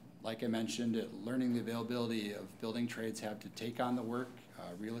 Like I mentioned, learning the availability of building trades have to take on the work,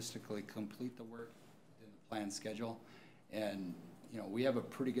 realistically complete the work within the planned schedule. And we have a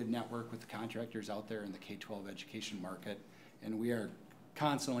pretty good network with the contractors out there in the K-12 education market, and we are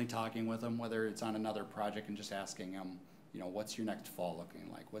constantly talking with them, whether it's on another project and just asking them, what's your next fall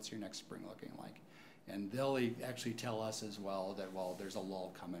looking like? What's your next spring looking like? And they'll actually tell us as well that, well, there's a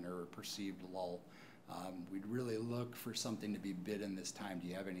lull coming or a perceived lull. We'd really look for something to be bid in this time. Do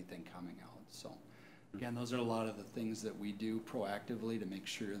you have anything coming out? So again, those are a lot of the things that we do proactively to make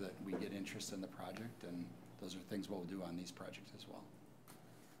sure that we get interest in the project, and those are things we'll do on these projects as well.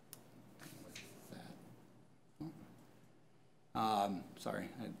 With that. Sorry,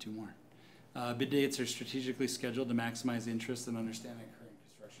 I had two more. Bid dates are strategically scheduled to maximize interest and understanding current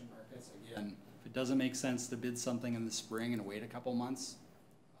construction markets. Again, if it doesn't make sense to bid something in the spring and wait a couple months,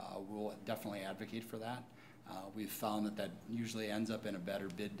 we'll definitely advocate for that. We've found that usually ends up in a better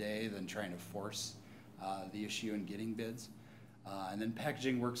bid day than trying to force the issue in getting bids. And then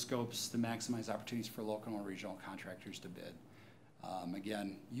packaging work scopes to maximize opportunities for local and regional contractors to bid.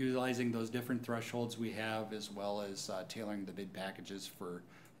 Again, utilizing those different thresholds we have, as well as tailoring the bid packages for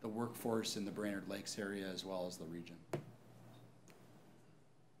the workforce in the Brainerd Lakes area as well as the region.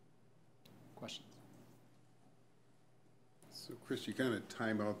 Questions? So Chris, you kind of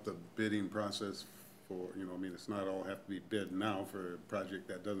time out the bidding process for, it's not all have to be bid now for a project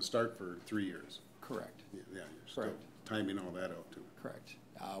that doesn't start for 3 years. Correct. Yeah, you're still timing all that out too. Correct.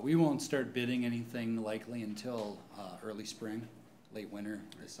 We won't start bidding anything likely until early spring, late winter,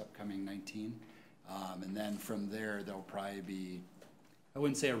 this upcoming 19. And then from there, there'll probably be, I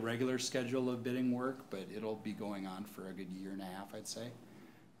wouldn't say a regular schedule of bidding work, but it'll be going on for a good year and a half, I'd say.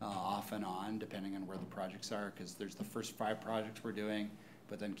 Off and on, depending on where the projects are, because there's the first 5 projects we're doing,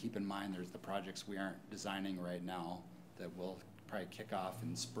 but then keep in mind there's the projects we aren't designing right now that will probably kick off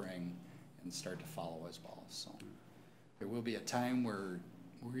in spring and start to follow as well. So there will be a time where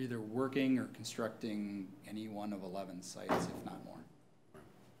we're either working or constructing any one of 11 sites, if not more.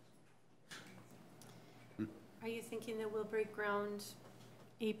 Are you thinking that we'll break ground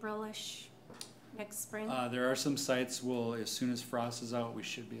April-ish next spring? There are some sites as soon as frost is out, we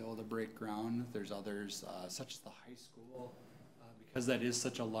should be able to break ground. There's others, such as the high school, because that is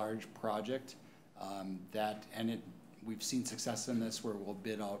such a large project, we've seen success in this where we'll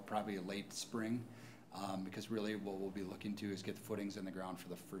bid out probably late spring, because really what we'll be looking to is get the footings in the ground for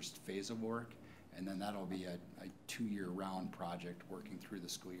the first phase of work, and then that'll be a 2-year round project working through the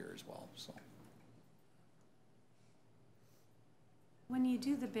school year as well, so. When you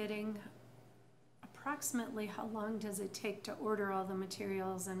do the bidding, approximately how long does it take to order all the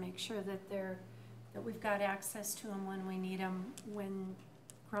materials and make sure that that we've got access to them when we need them, when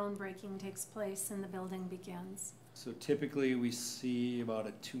groundbreaking takes place and the building begins? So typically we see about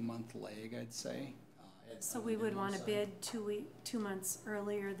a 2-month lag, I'd say. So we would want to bid 2 months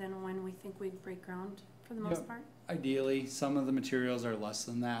earlier than when we think we'd break ground for the most part? Ideally, some of the materials are less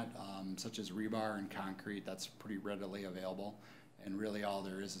than that, such as rebar and concrete. That's pretty readily available. And really all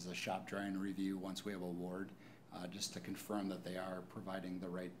there is a shop drawing review once we have award, just to confirm that they are providing the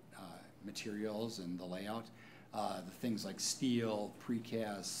right materials and the layout. The things like steel,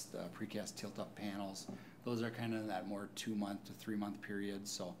 precast tilt-up panels, those are kind of that more 2-month to 3-month period.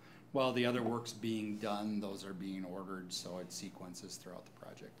 So while the other work's being done, those are being ordered, so it sequences throughout the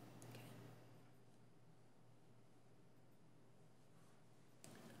project.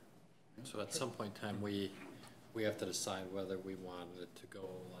 So at some point in time, we have to decide whether we wanted it to go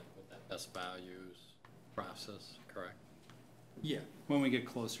like with that best values process, correct? Yeah, when we get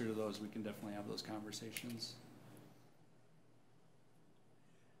closer to those, we can definitely have those conversations.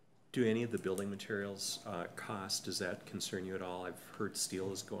 Do any of the building materials cost, does that concern you at all? I've heard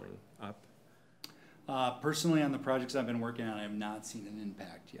steel is going up. Personally, on the projects I've been working on, I have not seen an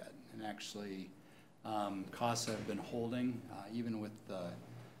impact yet. And actually, costs have been holding, even with the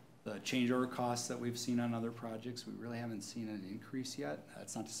change order costs that we've seen on other projects. We really haven't seen an increase yet.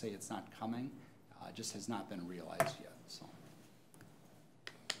 That's not to say it's not coming, it just has not been realized yet, so.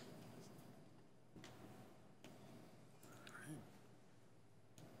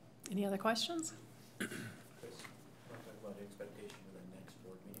 Any other questions? Chris, want to talk about expectation for the next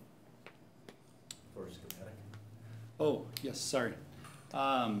board meeting for schematic? Oh, yes, sorry.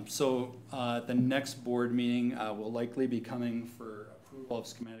 At the next board meeting, we'll likely be coming for approval of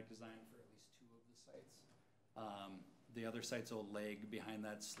schematic design for at least 2 of the sites. The other sites will lag behind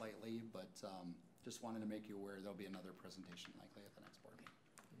that slightly, but just wanted to make you aware there'll be another presentation likely at the next board meeting.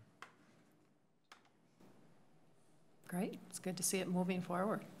 Great, it's good to see it moving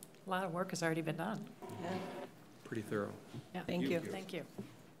forward. A lot of work has already been done. Yeah. Pretty thorough. Yeah. Thank you. Thank you.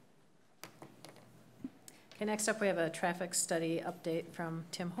 Okay, next up we have a traffic study update from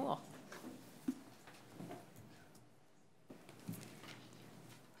Tim Hool.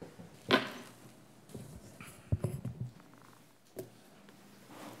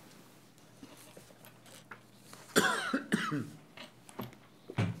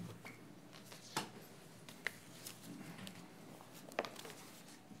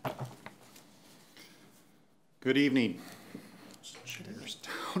 Good evening. Chairs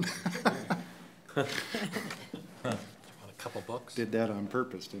down. Want a couple books? Did that on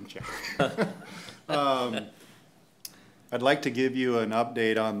purpose, didn't you? I'd like to give you an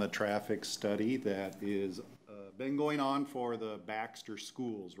update on the traffic study that is been going on for the Baxter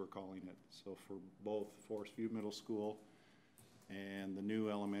schools, we're calling it. So for both Forest View Middle School and the new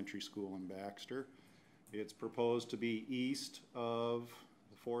elementary school in Baxter. It's proposed to be east of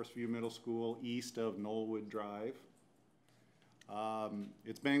Forest View Middle School, east of Knollwood Drive.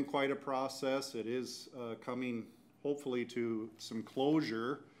 It's been quite a process. It is coming hopefully to some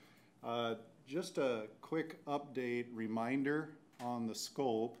closure. Just a quick update reminder on the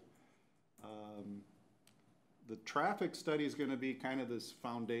scope. The traffic study is going to be kind of this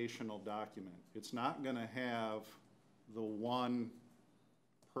foundational document. It's not going to have the one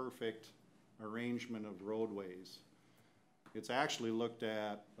perfect arrangement of roadways. It's actually looked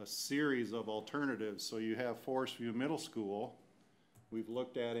at a series of alternatives. So you have Forest View Middle School. We've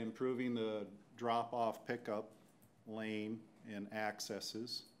looked at improving the drop-off pickup lane and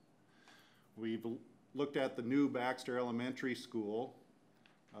accesses. We've looked at the new Baxter Elementary School.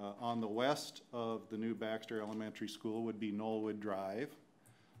 On the west of the new Baxter Elementary School would be Knollwood Drive.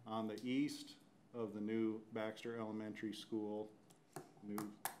 On the east of the new Baxter Elementary School, new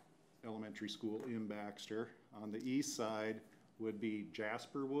elementary school in Baxter. On the east side would be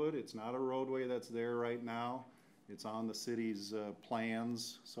Jasperwood. It's not a roadway that's there right now. It's on the city's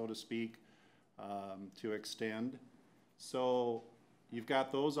plans, so to speak, to extend. So you've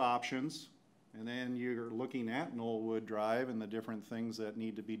got those options, and then you're looking at Knollwood Drive and the different things that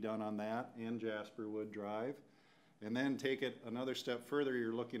need to be done on that, and Jasperwood Drive. And then take it another step further,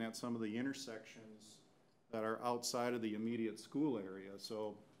 you're looking at some of the intersections that are outside of the immediate school area.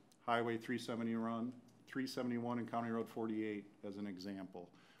 So Highway 371 and County Road 48 as an example,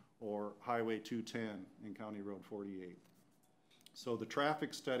 or Highway 210 and County Road 48. So the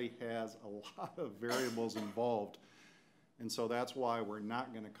traffic study has a lot of variables involved, and so that's why we're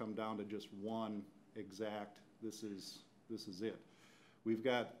not going to come down to just one exact, this is it. We've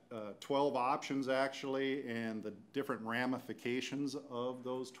got 12 options actually, and the different ramifications of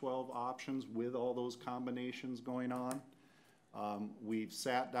those 12 options with all those combinations going on. We've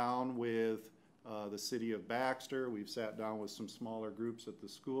sat down with the city of Baxter. We've sat down with some smaller groups at the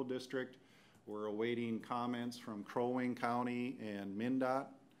school district. We're awaiting comments from Crow Wing County and MnDOT.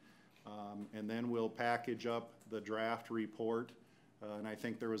 And then we'll package up the draft report. And I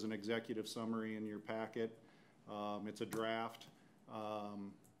think there was an executive summary in your packet. It's a draft.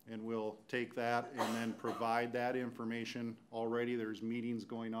 And we'll take that and then provide that information. Already there's meetings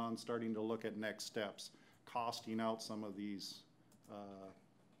going on starting to look at next steps, costing out some of these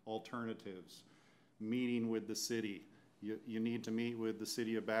alternatives, meeting with the city. You need to meet with the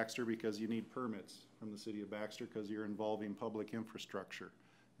city of Baxter because you need permits from the city of Baxter because you're involving public infrastructure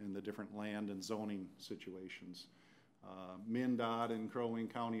and the different land and zoning situations. MnDOT and Crow Wing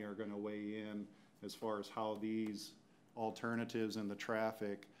County are going to weigh in as far as how these alternatives and the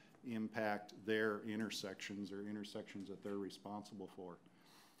traffic impact their intersections or intersections that they're responsible for.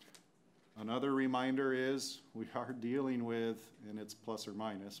 Another reminder is we are dealing with, and it's plus or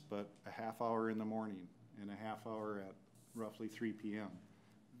minus, but a half hour in the morning and a half hour at roughly 3 p.m.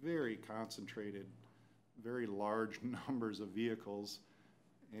 Very concentrated, very large numbers of vehicles,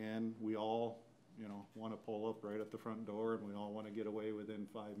 and we all, want to pull up right at the front door, and we all want to get away within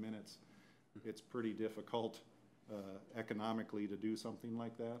 5 minutes. It's pretty difficult economically to do something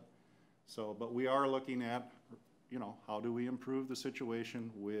like that. So, but we are looking at, how do we improve the situation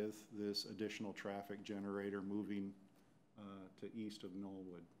with this additional traffic generator moving to east of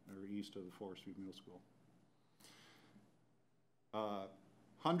Knollwood, or east of the Forest View Middle School.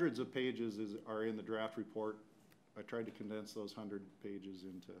 Hundreds of pages are in the draft report. I tried to condense those 100 pages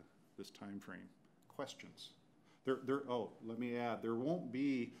into this time frame. Questions? Let me add,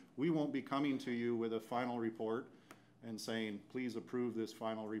 we won't be coming to you with a final report and saying, please approve this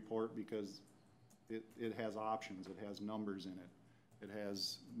final report because it has options, it has numbers in it, it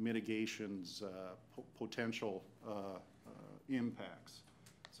has mitigations, potential impacts.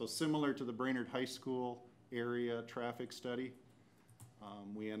 So similar to the Brainerd High School area traffic study,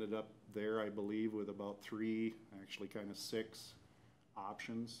 we ended up there, I believe, with about 3, actually kind of 6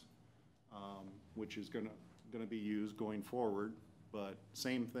 options, which is going to be used going forward. But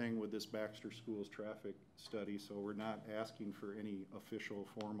same thing with this Baxter Schools traffic study, so we're not asking for any official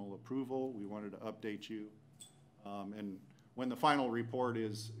formal approval. We wanted to update you. And when the final report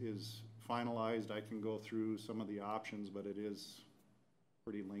is finalized, I can go through some of the options, but it is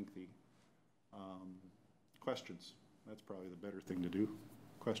pretty lengthy. Questions? That's probably the better thing to do.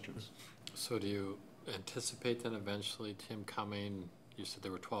 Questions? So do you anticipate then eventually, Tim, coming, you said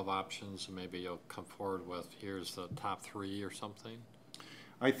there were 12 options, and maybe you'll come forward with, here's the top 3 or something?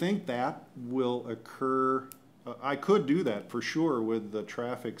 I think that will occur. I could do that for sure with the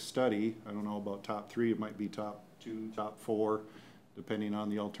traffic study. I don't know about top 3. It might be top 2, top 4, depending on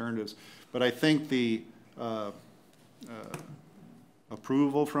the alternatives. But I think the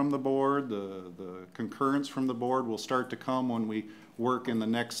approval from the board, the concurrence from the board will start to come when we work in the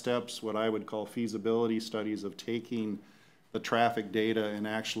next steps, what I would call feasibility studies of taking the traffic data and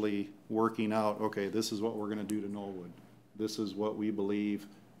actually working out, okay, this is what we're going to do to Knollwood. This is what we believe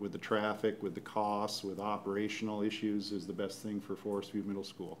with the traffic, with the costs, with operational issues is the best thing for Forest View Middle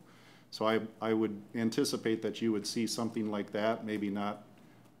School. So I would anticipate that you would see something like that. Maybe not,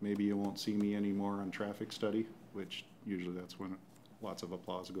 maybe you won't see me anymore on traffic study, which usually that's when lots of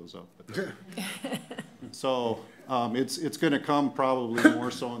applause goes up. But so it's going to come probably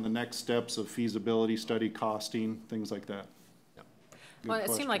more so in the next steps of feasibility study, costing, things like that. Well,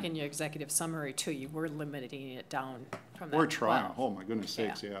 it seemed like in your executive summary too, you were limiting it down from that. We're trying. 12. Oh my goodness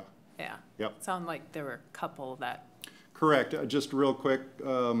sakes, yeah. Yeah. Yep. Sound like there were a couple that. Correct. Just real quick,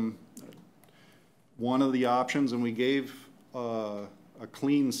 one of the options, and we gave a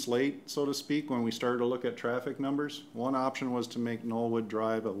clean slate, so to speak, when we started to look at traffic numbers. One option was to make Knollwood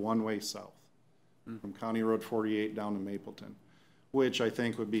Drive a one-way south from County Road 48 down to Mapleton, which I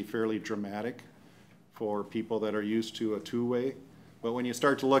think would be fairly dramatic for people that are used to a two-way. But when you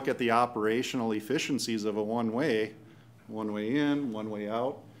start to look at the operational efficiencies of a one-way, one way in, one way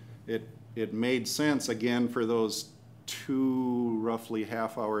out. It made sense, again, for those 2 roughly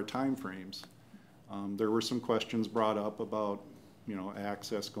half-hour timeframes. There were some questions brought up about, you know,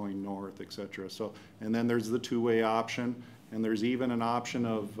 access going north, et cetera. So, and then there's the 2-way option, and there's even an option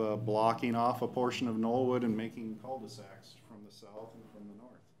of blocking off a portion of Knollwood and making cul-de-sacs from the south and from the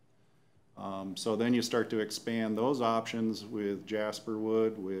north. So then you start to expand those options with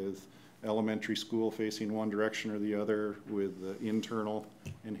Jasperwood, with elementary school facing one direction or the other, with the internal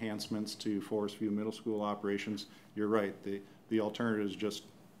enhancements to Forest View Middle School operations. You're right, the alternatives just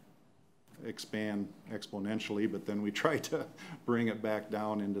expand exponentially, but then we try to bring it back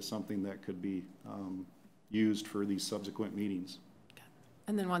down into something that could be used for these subsequent meetings.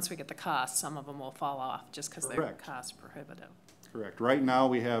 And then once we get the costs, some of them will fall off just because they're Correct. cost prohibitive. Correct. Right now,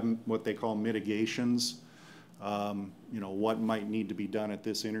 we have what they call mitigations. You know, what might need to be done at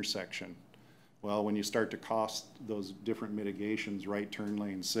this intersection. Well, when you start to cost those different mitigations, right turn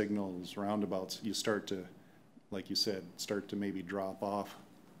lanes, signals, roundabouts, you start to, like you said, start to maybe drop off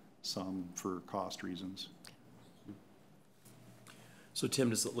some for cost reasons. So Tim,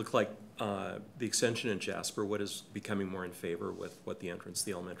 does it look like the extension in Jasperwood is becoming more in favor with what the entrance to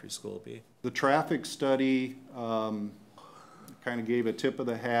the elementary school will be? The traffic study kind of gave a tip of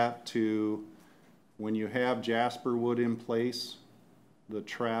the hat to when you have Jasperwood in place, the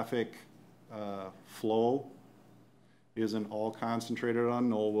traffic flow isn't all concentrated on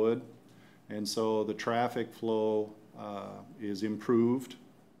Knollwood, and so the traffic flow is improved.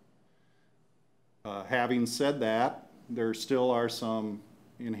 Having said that, there still are some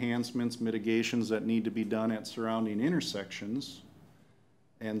enhancements, mitigations that need to be done at surrounding intersections.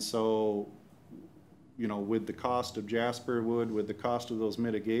 And so, you know, with the cost of Jasperwood, with the cost of those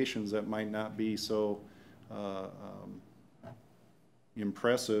mitigations, that might not be so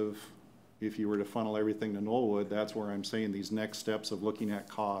impressive if you were to funnel everything to Knollwood. That's where I'm saying these next steps of looking at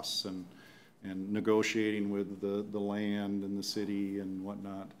costs and negotiating with the land and the city and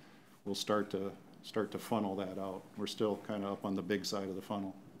whatnot will start to funnel that out. We're still kind of up on the big side of the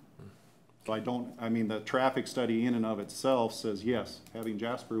funnel. So I mean, the traffic study in and of itself says, yes, having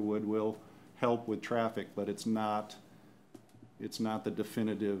Jasperwood will help with traffic, but it's not the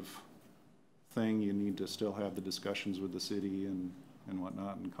definitive thing. You need to still have the discussions with the city and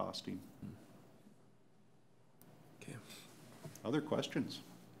whatnot and costing. Okay. Other questions?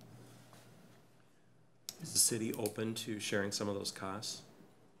 Is the city open to sharing some of those costs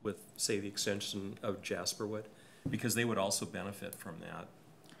with, say, the extension of Jasperwood? Because they would also benefit from that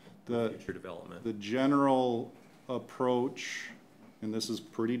future development. The general approach, and this is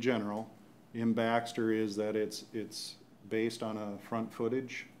pretty general, in Baxter is that it's based on a front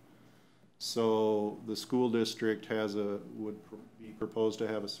footage. So the school district would be proposed to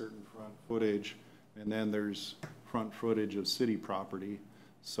have a certain front footage, and then there's front footage of city property.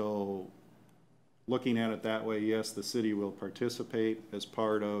 So looking at it that way, yes, the city will participate as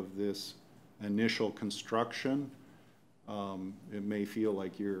part of this initial construction. It may feel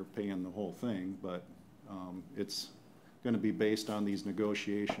like you're paying the whole thing, but it's going to be based on these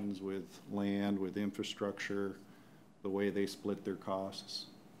negotiations with land, with infrastructure, the way they split their costs.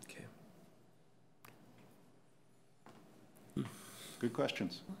 Okay. Good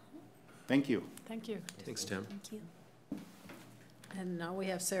questions. Thank you. Thank you. Thanks, Tim. Thank you. And now we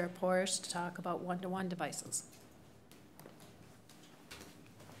have Sarah Porsch to talk about one-to-one devices.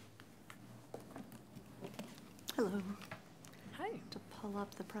 Hello. Hi. To pull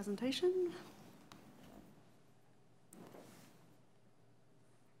up the presentation.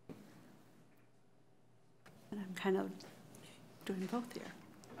 And I'm kind of doing both here.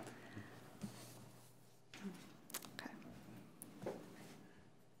 Okay.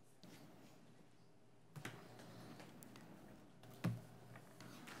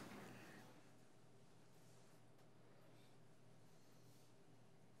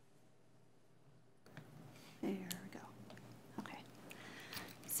 There we go. Okay.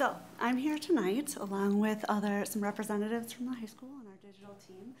 So I'm here tonight, along with some representatives from the high school and our digital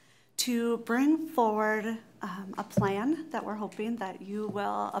team, to bring forward a plan that we're hoping that you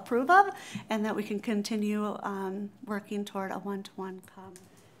will approve of and that we can continue working toward a one-to-one come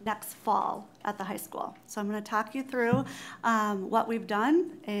next fall at the high school. So I'm going to talk you through what we've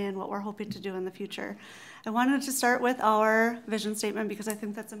done and what we're hoping to do in the future. I wanted to start with our vision statement because I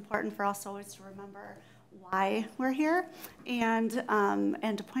think that's important for us always to remember why we're here, and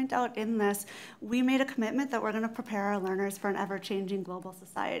to point out in this, we made a commitment that we're going to prepare our learners for an ever-changing global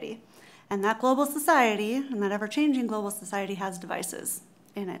society. And that global society, and that ever-changing global society, has devices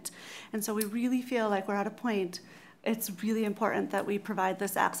in it. And so we really feel like we're at a point, it's really important that we provide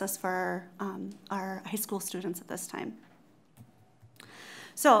this access for our high school students at this time.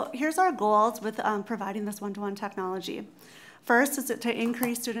 So here's our goals with providing this one-to-one technology. First is to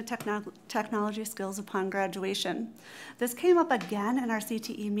increase student technology skills upon graduation. This came up again in our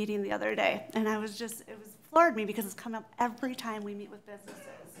CTE meeting the other day, and it was floored me because it's come up every time we meet with businesses.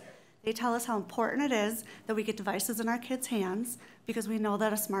 They tell us how important it is that we get devices in our kids' hands because we know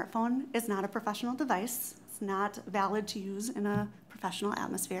that a smartphone is not a professional device. It's not valid to use in a professional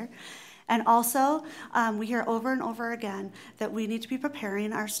atmosphere. And also, we hear over and over again that we need to be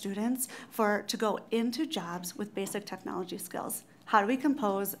preparing our students to go into jobs with basic technology skills. How do we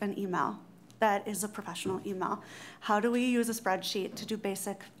compose an email that is a professional email? How do we use a spreadsheet to do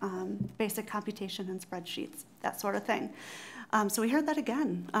basic computation in spreadsheets, that sort of thing. So we heard that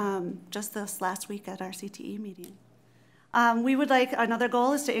again just this last week at our CTE meeting. We would like, another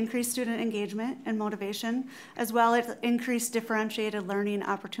goal is to increase student engagement and motivation, as well as increase differentiated learning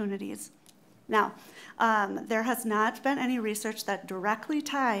opportunities. Now, there has not been any research that directly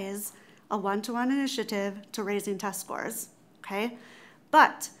ties a one-to-one initiative to raising test scores, okay?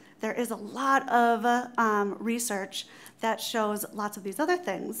 But there is a lot of research that shows lots of these other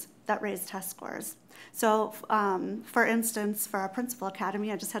things that raise test scores. So, for instance, for our Principal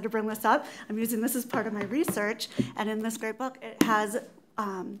Academy, I just had to bring this up. I'm using this as part of my research, and in this great book, it has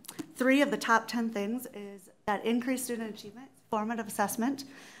 3 of the top 10 things is that increased student achievement, formative assessment,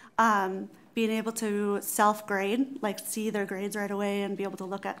 being able to self-grade, like see their grades right away and be able to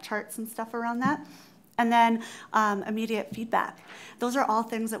look at charts and stuff around that. And then immediate feedback. Those are all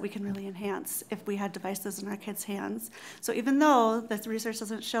things that we can really enhance if we had devices in our kids' hands. So even though this research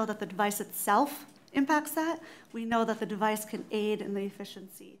doesn't show that the device itself impacts that, we know that the device can aid in the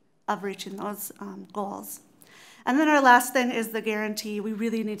efficiency of reaching those goals. And then our last thing is the guarantee. We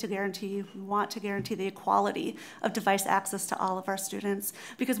really need to guarantee, we want to guarantee the equality of device access to all of our students,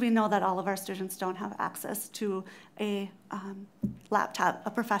 because we know that all of our students don't have access to a laptop, a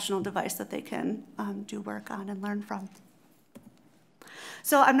professional device that they can do work on and learn from.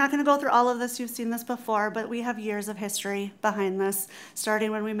 So I'm not going to go through all of this. You've seen this before, but we have years of history behind this,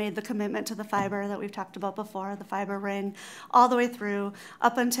 starting when we made the commitment to the fiber that we've talked about before, the fiber ring, all the way through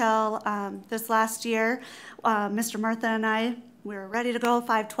up until this last year. Mr. Murtha and I, we were ready to go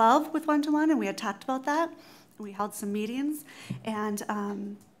 512 with one-to-one, and we had talked about that. We held some meetings,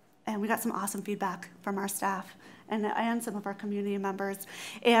 and we got some awesome feedback from our staff and some of our community members.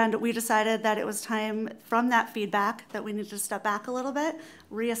 And we decided that it was time from that feedback that we needed to step back a little bit,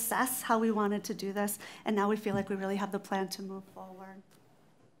 reassess how we wanted to do this, and now we feel like we really have the plan to move forward.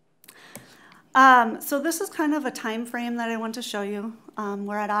 So this is kind of a time frame that I want to show you.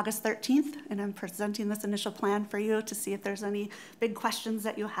 We're at August 13th, and I'm presenting this initial plan for you to see if there's any big questions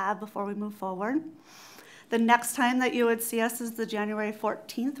that you have before we move forward. The next time that you would see us is the January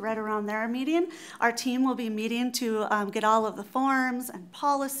 14th, right around their meeting. Our team will be meeting to get all of the forms and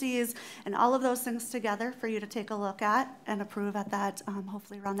policies and all of those things together for you to take a look at and approve at that,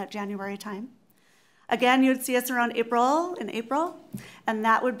 hopefully around that January time. Again, you'd see us around April, and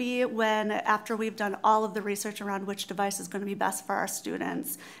that would be when, after we've done all of the research around which device is going to be best for our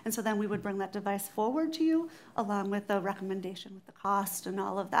students. And so then we would bring that device forward to you, along with the recommendation with the cost and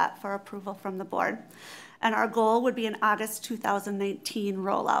all of that for approval from the board. And our goal would be an August 2019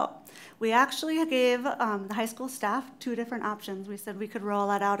 rollout. We actually gave the high school staff 2 different options. We said we could roll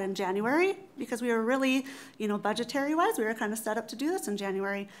that out in January because we were really, budgetary-wise, we were kind of set up to do this in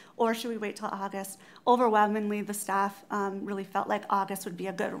January, or should we wait till August? Overwhelmingly, the staff really felt like August would be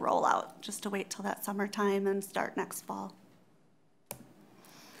a good rollout, just to wait till that summertime and start next fall.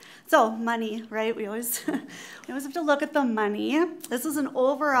 So money, right? We always have to look at the money. This is an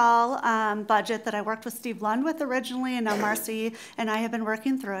overall budget that I worked with Steve Lund with originally, and now Marcy and I have been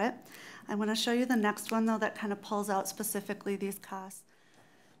working through it. I want to show you the next one, though, that kind of pulls out specifically these costs.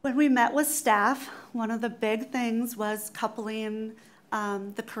 When we met with staff, one of the big things was coupling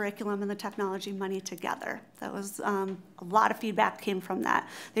the curriculum and the technology money together. That was a lot of feedback came from that.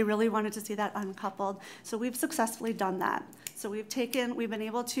 They really wanted to see that uncoupled. So we've successfully done that. So we've been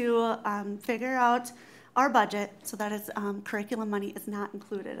able to figure out our budget so that it's, curriculum money is not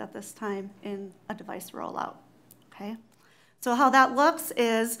included at this time in a device rollout, okay? So how that looks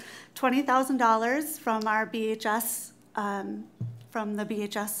is $20,000 from our BHS, from the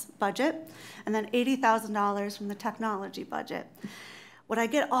BHS budget, and then $80,000 from the technology budget. What I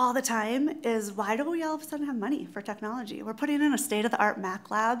get all the time is, why do we all of a sudden have money for technology? We're putting in a state-of-the-art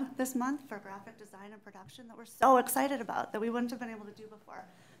Mac lab this month for graphic design and production that we're so excited about that we wouldn't have been able to do before.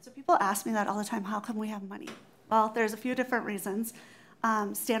 So people ask me that all the time, how come we have money? Well, there's a few different reasons.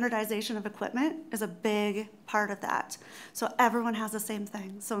 standardization of equipment is a big part of that. So everyone has the same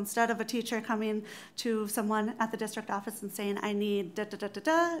thing. So instead of a teacher coming to someone at the district office and saying, I need da da da da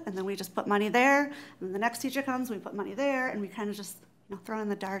da, and then we just put money there, and then the next teacher comes, we put money there, and we kind of just throw in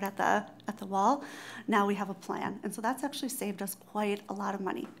the dart at the wall. Now we have a plan. And so that's actually saved us quite a lot of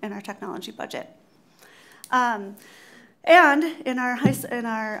money in our technology budget. And in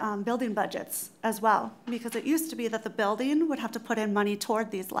our building budgets as well, because it used to be that the building would have to put in money toward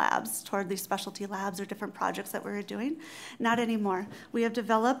these labs, toward these specialty labs or different projects that we were doing. Not anymore. We have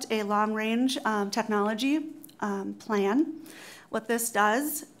developed a long-range technology plan. What this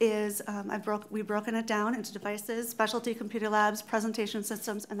does is we've broken it down into devices, specialty computer labs, presentation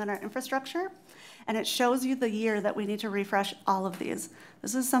systems, and then our infrastructure. And it shows you the year that we need to refresh all of these.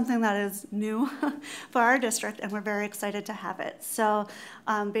 This is something that is new for our district, and we're very excited to have it. So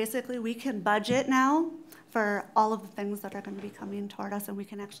basically, we can budget now for all of the things that are going to be coming toward us, and we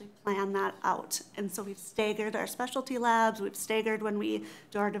can actually plan that out. And so we've staggered our specialty labs, we've staggered when we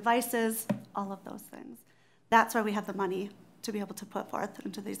do our devices, all of those things. That's why we have the money to be able to put forth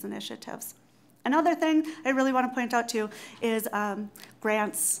into these initiatives. Another thing I really want to point out too is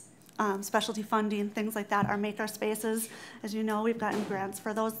grants, specialty funding, things like that, our maker spaces. As you know, we've gotten grants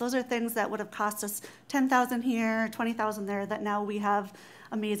for those. Those are things that would have cost us $10,000 here, $20,000 there, that now we have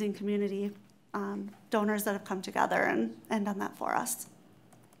amazing community donors that have come together and done that for us.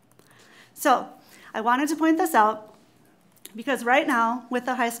 So I wanted to point this out because right now, with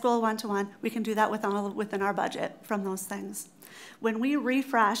the high school one-to-one, we can do that within our budget from those things. When we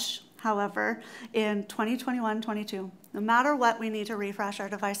refresh, however, in 2021-22, no matter what, we need to refresh our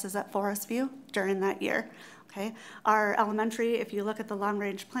devices at Forest View during that year. Okay, our elementary, if you look at the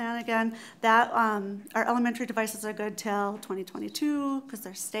long-range plan again, that our elementary devices are good till 2022 because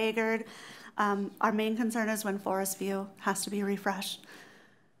they're staggered. Our main concern is when Forest View has to be refreshed.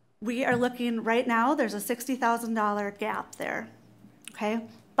 We are looking right now, there's a $60,000 gap there, okay?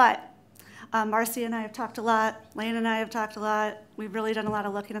 But Marcy and I have talked a lot, Lane and I have talked a lot, we've really done a lot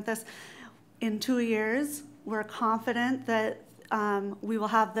of looking at this. In 2 years, we're confident that we will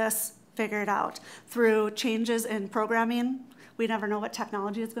have this figured out through changes in programming. We never know what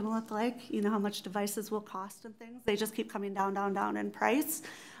technology is going to look like. You know how much devices will cost and things. They just keep coming down, down, down in price,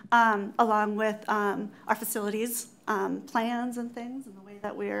 along with our facilities plans and things, and the way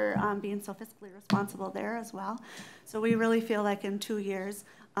that we're being so fiscally responsible there as well. So we really feel like in 2 years,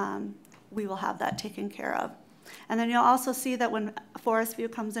 we will have that taken care of. And then you'll also see that when Forest View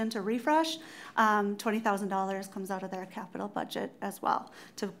comes in to refresh, $20,000 comes out of their capital budget as well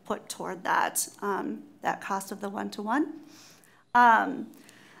to put toward that, that cost of the one-to-one.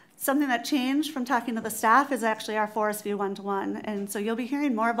 Something that changed from talking to the staff is actually our Forest View one-to-one, and so you'll be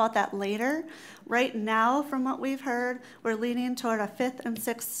hearing more about that later. Right now, from what we've heard, we're leaning toward a 5th and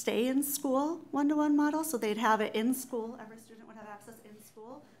 6th stay-in-school one-to-one model, so they'd have it in school, every student would have access in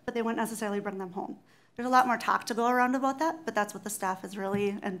school, but they wouldn't necessarily bring them home. There's a lot more talk to go around about that, but that's what the staff is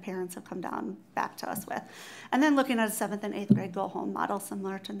really, and parents have come down back to us with. And then looking at a 7th and 8th grade go-home model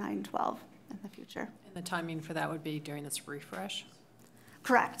similar to 9-12 in the future. And the timing for that would be during this refresh?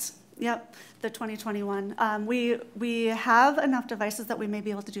 Correct. Yep, the 2021. We have enough devices that we may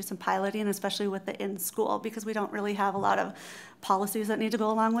be able to do some piloting, especially with the in-school, because we don't really have a lot of policies that need to go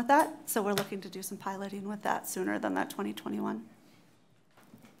along with that. So we're looking to do some piloting with that sooner than that 2021.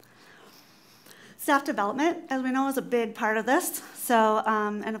 Staff development, as we know, is a big part of this. So,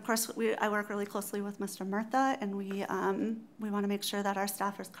 and of course, I work really closely with Mr. Murtha, and we want to make sure that our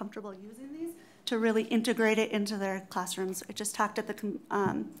staff is comfortable using these to really integrate it into their classrooms. I just talked at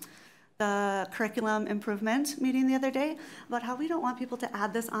the curriculum improvement meeting the other day about how we don't want people to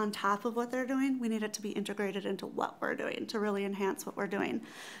add this on top of what they're doing. We need it to be integrated into what we're doing to really enhance what we're doing.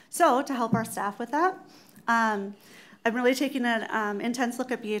 So to help our staff with that, I'm really taking an intense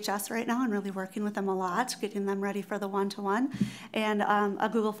look at BHS right now and really working with them a lot, getting them ready for the one-to-one. And a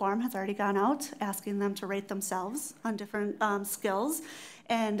Google form has already gone out asking them to rate themselves on different skills.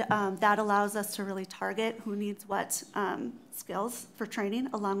 And that allows us to really target who needs what skills for training,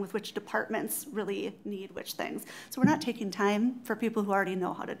 along with which departments really need which things. So we're not taking time for people who already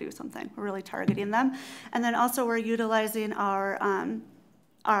know how to do something. We're really targeting them. And then also we're utilizing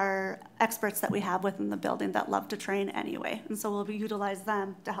our experts that we have within the building that love to train anyway. And so we'll utilize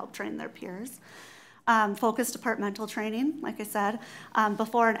them to help train their peers. Focused departmental training, like I said.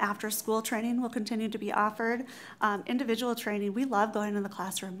 Before and after school training will continue to be offered. Individual training, we love going in the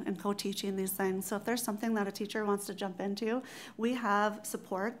classroom and co-teaching these things. So if there's something that a teacher wants to jump into, we have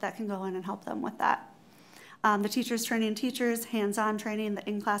support that can go in and help them with that. the teachers training teachers, hands-on training, the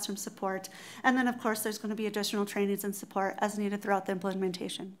in-classroom support, and then of course there's going to be additional trainings and support as needed throughout the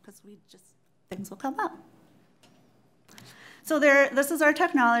implementation, because things will come up. So this is our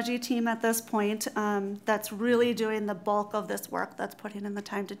technology team at this point that's really doing the bulk of this work, that's putting in the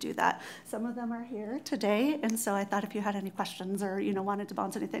time to do that. Some of them are here today, and so I thought if you had any questions or wanted to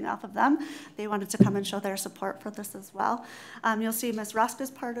bounce anything off of them, they wanted to come and show their support for this as well. You'll see Ms. Rusk is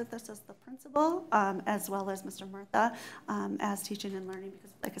part of this as the principal, as well as Mr. Murtha as teaching and learning,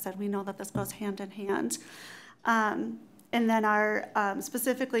 because like I said, we know that this goes hand in hand. And then our,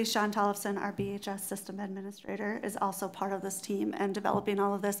 specifically Sean Tollefson, our BHS system administrator, is also part of this team and developing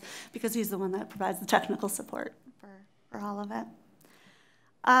all of this, because he's the one that provides the technical support for all of it.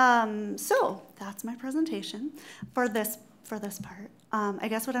 So that's my presentation for this part. I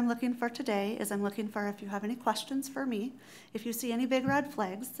guess what I'm looking for today is I'm looking for if you have any questions for me, if you see any big red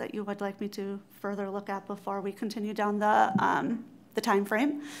flags that you would like me to further look at before we continue down the time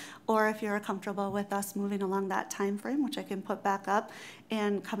frame, or if you're comfortable with us moving along that time frame, which I can put back up,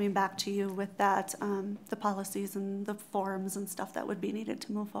 and coming back to you with that, the policies and the forms and stuff that would be needed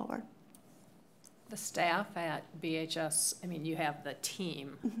to move forward. The staff at BHS, I mean, you have the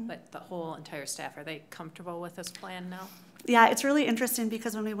team, but the whole entire staff, are they comfortable with this plan now? Yeah, it's really interesting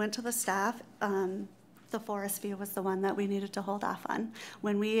because when we went to the staff, the forest view was the one that we needed to hold off on.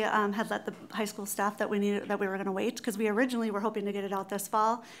 When we had let the high school staff that we were going to wait, because we originally were hoping to get it out this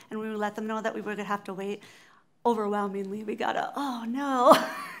fall, and we would let them know that we were going to have to wait. Overwhelmingly, we got a, oh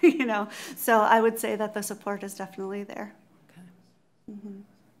no, So I would say that the support is definitely there. Okay.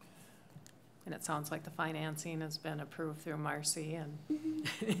 And it sounds like the financing has been approved through Marcy and.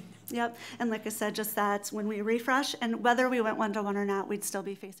 Yep, and like I said, just that when we refresh, and whether we went one-to-one or not, we'd still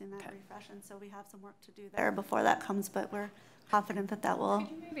be facing that refresh, and so we have some work to do there before that comes, but we're confident that that will. Could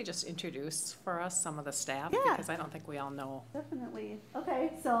you maybe just introduce for us some of the staff? Yeah. Because I don't think we all know. Definitely.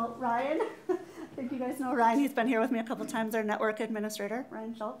 Okay, so Ryan, I think you guys know Ryan. He's been here with me a couple times, our network administrator,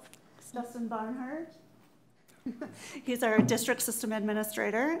 Ryan Schultz. Dustin Barnhart. He's our district system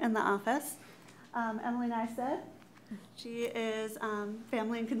administrator in the office. Emily Nystead. She is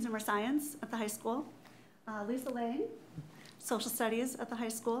family and consumer science at the high school. Lisa Lang, social studies at the high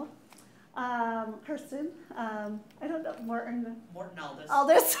school. Kirsten, I don't know, Morton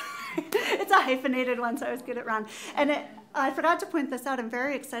Aldis. It's a hyphenated one, so I always get it wrong. And I forgot to point this out. I'm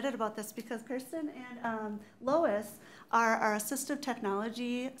very excited about this because Kirsten and Lois are our assistive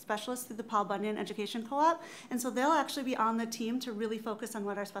technology specialists through the Paul Bunyan Education Co-op. And so they'll actually be on the team to really focus on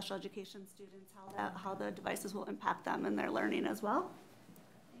what our special education students, how the devices will impact them and their learning as well.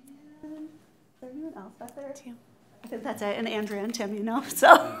 And is there anyone else back there? Tim. I think that's it, and Andrea and Tim,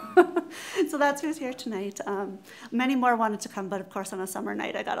 so. So that's who's here tonight. Many more wanted to come, but of course on a summer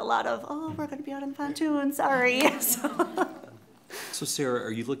night I got a lot of, we're gonna be out on pontoon, sorry. So Sarah,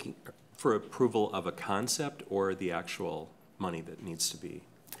 are you looking for approval of a concept or the actual money that needs to be?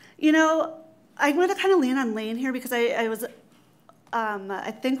 I'm going to kind of lean on Lane here because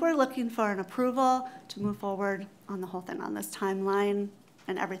I think we're looking for an approval to move forward on the whole thing, on this timeline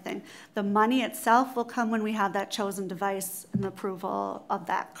and everything. The money itself will come when we have that chosen device and the approval of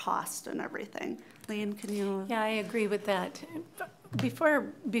that cost and everything. Lane, can you? Yeah, I agree with that.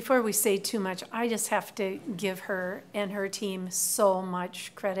 Before we say too much, I just have to give her and her team so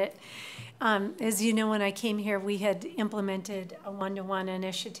much credit. As you know, when I came here, we had implemented a one-to-one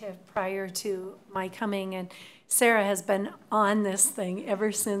initiative prior to my coming, and Sarah has been on this thing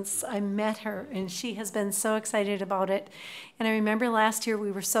ever since I met her, and she has been so excited about it. And I remember last year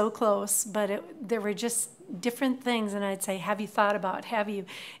we were so close, but there were just different things, and I'd say, have you thought about, have you?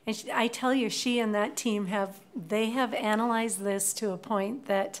 And I tell you, she and that team have analyzed this to a point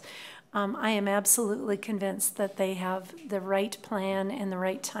that I am absolutely convinced that they have the right plan and the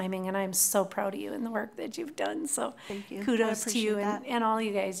right timing, and I'm so proud of you and the work that you've done. So thank you. Kudos to you and all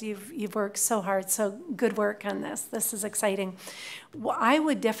you guys. You've worked so hard, so good work on this. This is exciting. Well, I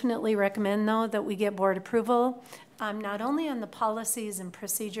would definitely recommend, though, that we get board approval, not only on the policies and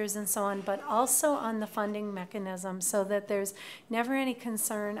procedures and so on, but also on the funding mechanism so that there's never any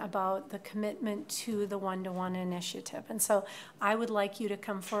concern about the commitment to the one-to-one initiative. And so I would like you to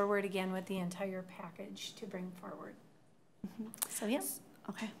come forward again with the entire package to bring forward. So, yes.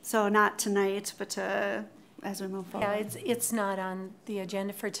 Okay, so not tonight, but as we move forward. Yeah, it's not on the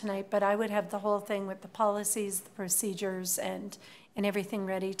agenda for tonight, but I would have the whole thing with the policies, the procedures, and everything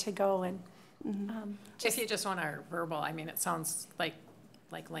ready to go. And if you just want our verbal, I mean, it sounds like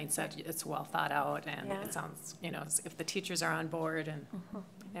Lane said, it's well thought out, and it sounds, if the teachers are on board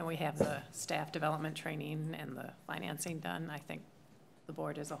and we have the staff development training and the financing done, I think the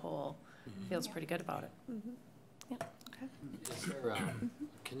board as a whole feels pretty good about it. Is there,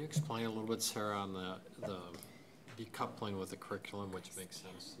 can you explain a little bit, Sarah, on the decoupling with the curriculum, which makes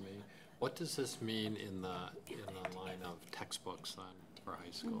sense to me? What does this mean in the line of textbooks then for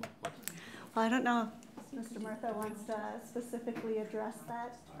high school? Well, I don't know if Mr. Murtha wants to specifically address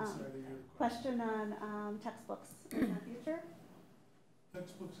that question on textbooks in the future.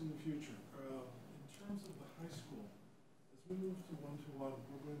 Textbooks in the future. In terms of the high school, as we move to one-to-one, do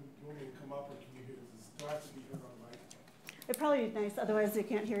you want me to come up, or can you hear this? Do I have to be heard on mic? It'd probably be nice, otherwise they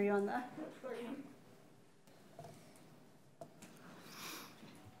can't hear you on the recording.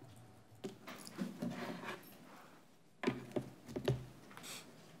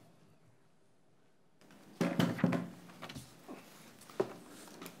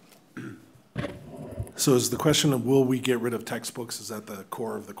 So is the question of will we get rid of textbooks, is that the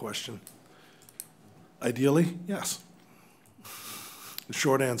core of the question? Ideally, yes. The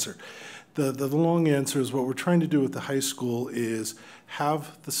short answer. The long answer is what we're trying to do with the high school is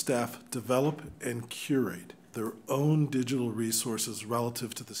have the staff develop and curate their own digital resources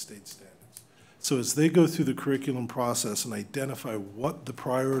relative to the state standards. So as they go through the curriculum process and identify what the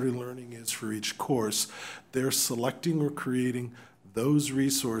priority learning is for each course, they're selecting or creating those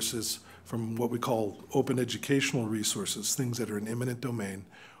resources from what we call open educational resources, things that are in eminent domain,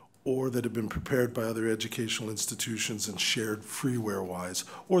 or that have been prepared by other educational institutions and shared freeware-wise,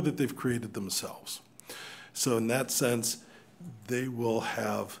 or that they've created themselves. So in that sense, they will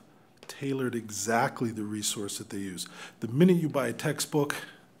have tailored exactly the resource that they use. The minute you buy a textbook,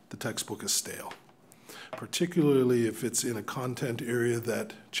 the textbook is stale, particularly if it's in a content area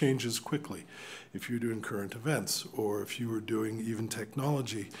that changes quickly. If you're doing current events, or if you were doing even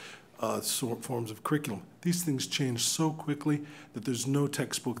technology, forms of curriculum. These things change so quickly that there's no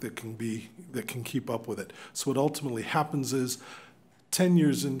textbook that can keep up with it. So what ultimately happens is 10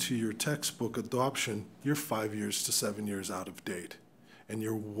 years into your textbook adoption, you're 5 years to 7 years out of date. And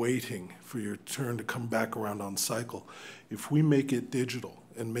you're waiting for your turn to come back around on cycle. If we make it digital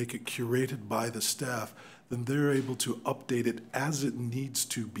and make it curated by the staff, then they're able to update it as it needs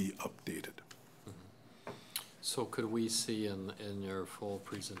to be updated. So could we see in your full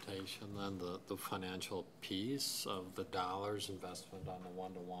presentation then the financial piece of the dollars investment on the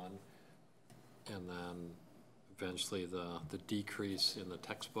one-to-one, and then eventually the decrease in the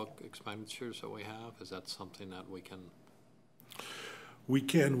textbook expenditures that we have? Is that something that we can?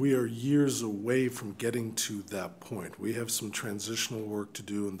 We are years away from getting to that point. We have some transitional work to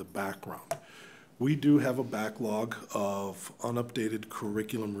do in the background. We do have a backlog of unupdated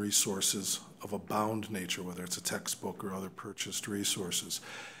curriculum resources of a bound nature, whether it's a textbook or other purchased resources.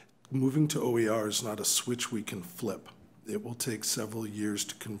 Moving to OER is not a switch we can flip. It will take several years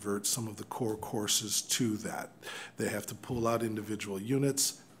to convert some of the core courses to that. They have to pull out individual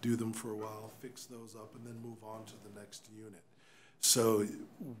units, do them for a while, fix those up, and then move on to the next unit. So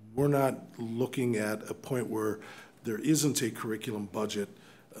we're not looking at a point where there isn't a curriculum budget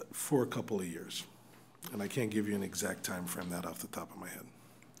for a couple of years. And I can't give you an exact time frame that off the top of my head.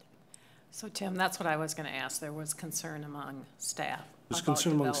 So Tim, that's what I was going to ask. There was concern among staff. There's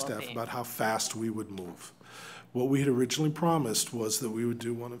concern among staff about how fast we would move. What we had originally promised was that we would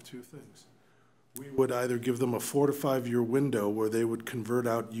do one of two things. We would either give them a 4 to 5 year window where they would convert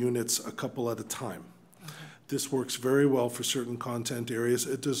out units a couple at a time. This works very well for certain content areas.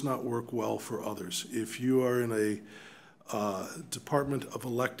 It does not work well for others. If you are in a department of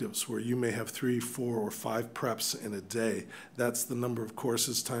electives where you may have 3, 4, or 5 preps in a day, that's the number of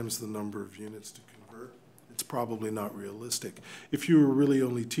courses times the number of units to convert. It's probably not realistic. If you were really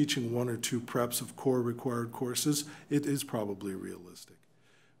only teaching 1 or 2 preps of core required courses, it is probably realistic.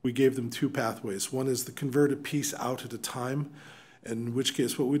 We gave them 2 pathways. One is the convert a piece out at a time, in which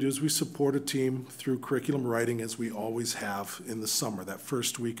case what we do is we support a team through curriculum writing as we always have in the summer, that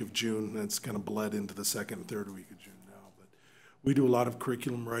first week of June, and it's kind of bled into the second and third week of June now. But we do a lot of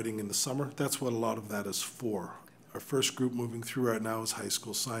curriculum writing in the summer. That's what a lot of that is for. Our first group moving through right now is high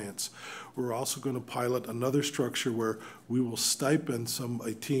school science. We're also going to pilot another structure where we will stipend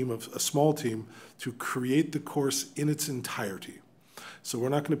a small team to create the course in its entirety. So we're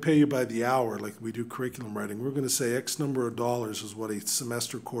not going to pay you by the hour like we do curriculum writing. We're going to say X number of dollars is what a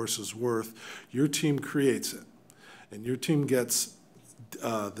semester course is worth. Your team creates it, and your team gets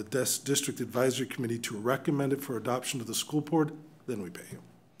the district advisory committee to recommend it for adoption to the school board. Then we pay you,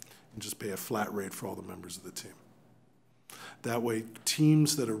 and just pay a flat rate for all the members of the team. That way,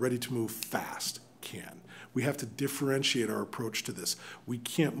 teams that are ready to move fast can. We have to differentiate our approach to this. We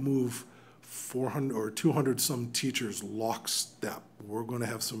can't move 400 or 200 some teachers lockstep. We're going to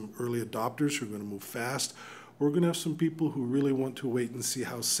have some early adopters who are going to move fast. we're gonna have some people who really want to wait and see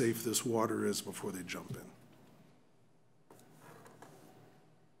how safe this water is before they jump in.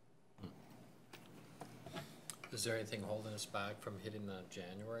 Is there anything holding us back from hitting the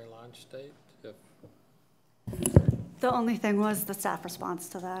January launch date? The only thing was the staff response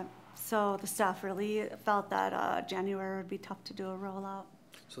to that. So the staff really felt that January would be tough to do a rollout.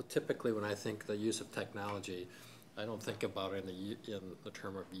 So typically, when I think the use of technology, I don't think about it in the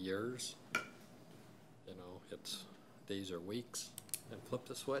term of years. You know, it's days or weeks, and flip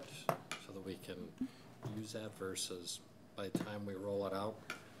the switch so that we can use that versus by the time we roll it out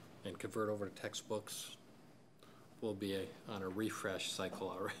and convert over to textbooks, we'll be on a refresh cycle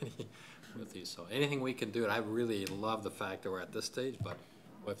already with these. So anything we can do, and I really love the fact that we're at this stage, but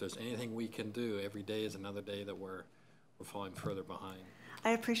if there's anything we can do, every day is another day that we're falling further behind.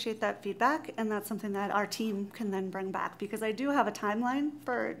 I appreciate that feedback, and that's something that our team can then bring back, because I do have a timeline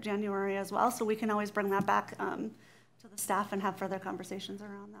for January as well, so we can always bring that back to the staff and have further conversations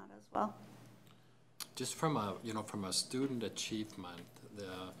around that as well. Just from a, you know, from a student achievement,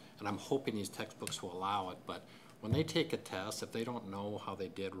 and I'm hoping these textbooks will allow it, but when they take a test, if they don't know how they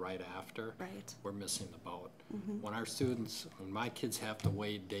did right after, we're missing the boat. When our students, when my kids have to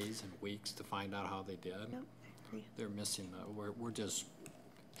wait days and weeks to find out how they did, they're missing we're just,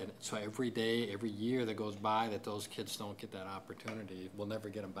 and so every day, every year that goes by that those kids don't get that opportunity, we'll never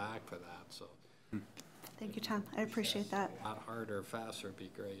get them back for that. So, thank you, Tom. I appreciate that. A lot harder, faster would be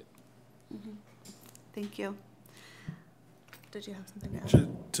great. Thank you. Did you have something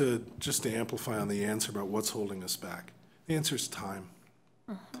to add? Just to amplify on the answer about what's holding us back, the answer is time.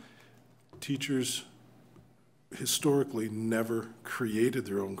 Teachers historically never created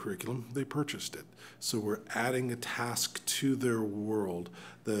their own curriculum, they purchased it. So we're adding a task to their world.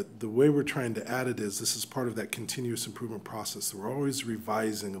 The way we're trying to add it is, this is part of that continuous improvement process. We're always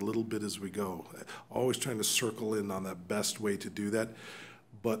revising a little bit as we go, always trying to circle in on that best way to do that.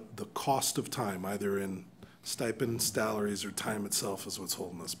 But the cost of time, either in stipend, salaries, or time itself, is what's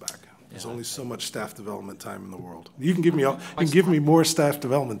holding us back. There's only so much staff development time in the world. You can give me more staff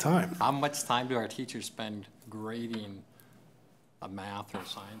development time. How much time do our teachers spend grading a math or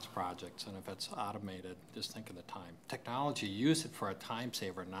science projects? And if it's automated, just think of the time. Technology, use it for a time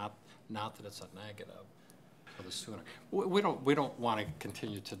saver, not that it's a negative for the student. We don't want to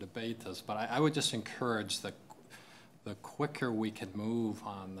continue to debate this, but I would just encourage the quicker we can move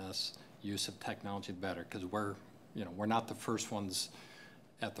on this use of technology, the better, because we're not the first ones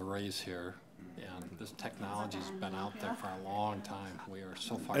at the race here, and this technology's been out there for a long time. We are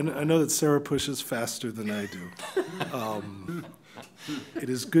so far. I know that Sarah pushes faster than I do. It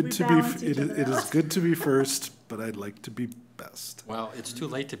is good to be first, but I'd like to be best. Well, it's too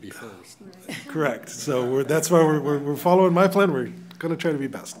late to be first. Correct. So that's why we're following my plan. We're going to try to be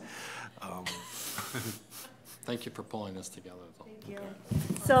best. Thank you for pulling this together. Thank you.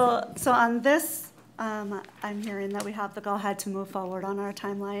 So on this, I'm hearing that we have the go-ahead to move forward on our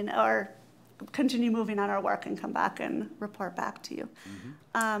timeline, or continue moving on our work and come back and report back to you.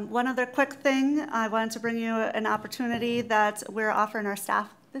 One other quick thing, I wanted to bring you an opportunity that we're offering our staff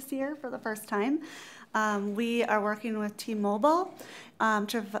this year for the first time. We are working with T-Mobile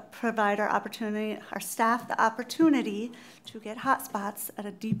to provide our staff the opportunity to get hotspots at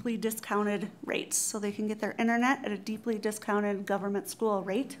a deeply discounted rate, so they can get their internet at a deeply discounted government school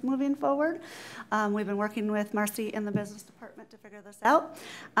rate moving forward. We've been working with Marcy in the business department to figure this out.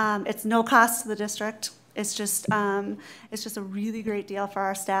 It's no cost to the district. It's just a really great deal for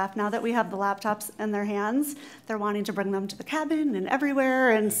our staff. Now that we have the laptops in their hands, they're wanting to bring them to the cabin and everywhere,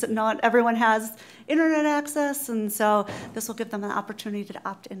 and so not everyone has internet access, and so this will give them an opportunity to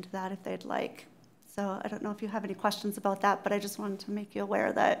opt into that if they'd like. So I don't know if you have any questions about that, but I just wanted to make you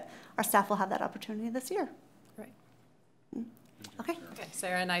aware that our staff will have that opportunity this year. Great. Okay.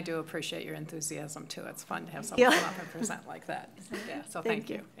 Sarah and I do appreciate your enthusiasm too. It's fun to have someone come up and present like that. Yeah, so thank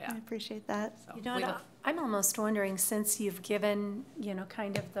you. Yeah. I appreciate that. So You know, I'm almost wondering, since you've given,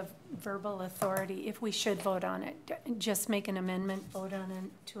 kind of the verbal authority, if we should vote on it, just make an amendment, vote on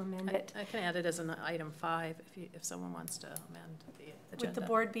it to amend it. I can add it as an item 5 if someone wants to amend the agenda. Would the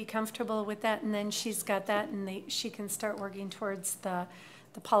board be comfortable with that? And then she's got that, and she can start working towards the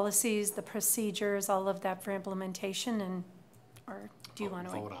policies, the procedures, all of that for implementation, or do you want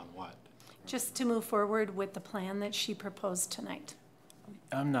to vote on what? Just to move forward with the plan that she proposed tonight?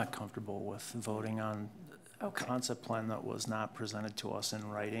 I'm not comfortable with voting on a concept plan that was not presented to us in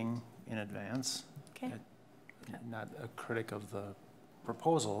writing in advance. Okay. Not a critic of the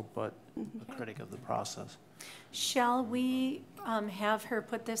proposal, but a critic of the process. Shall we have her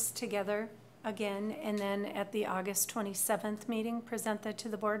put this together again, and then at the August 27th meeting, present that to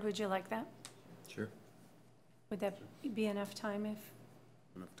the board? Would you like that? Sure. Would that be enough time if?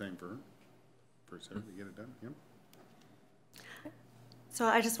 Enough time for Sarah to get it done, yep. So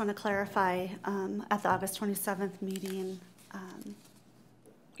I just want to clarify, at the August 27th meeting,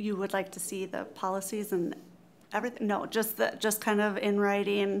 you would like to see the policies and everything? No, just kind of in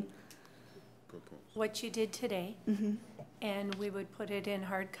writing. What you did today. And we would put it in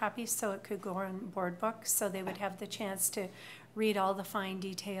hard copy so it could go on board books, so they would have the chance to read all the fine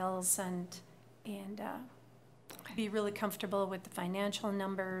details and be really comfortable with the financial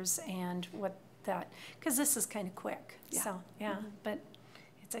numbers and what that, because this is kind of quick. Yeah. So, yeah, but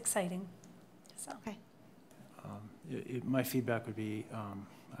it's exciting, so. Okay. My feedback would be,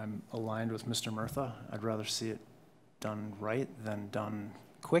 I'm aligned with Mr. Murtha. I'd rather see it done right than done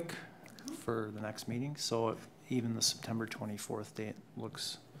quick for the next meeting. So even the September 24th date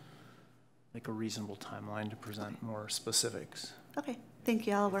looks like a reasonable timeline to present more specifics. Okay, thank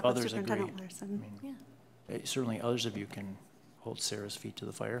you. I'll work with Others Superintendent agree. Larson. I mean, certainly others of you can hold Sarah's feet to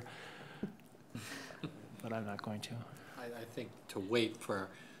the fire, but I'm not going to. I think to wait for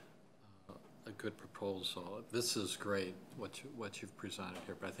a good proposal, this is great, what you've presented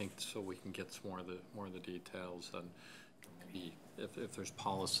here, but I think so we can get some more of the details, and maybe if there's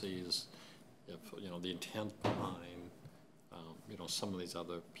policies, if, you know, the intent behind, you know, some of these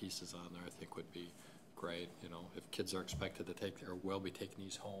other pieces on there, I think would be great. You know, if kids are expected to take, or will be taking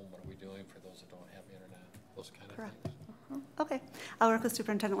these home, what are we doing for those that don't have internet? Those kind Correct. of things. Okay, I'll work with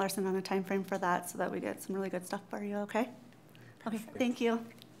Superintendent Larson on a time frame for that so that we get some really good stuff for you, okay? Okay, thank you.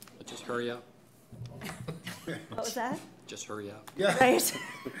 But just hurry up. What was that? Just hurry up. Yeah. Right.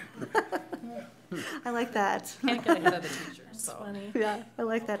 I like that. Can't get ahead of the teachers, so. Funny. Yeah, I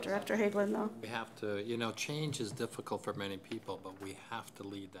like that, Director Hagelin, though. We have to, you know, change is difficult for many people, but we have to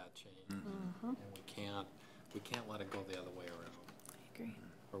lead that change. And we can't let it go the other way around. I agree.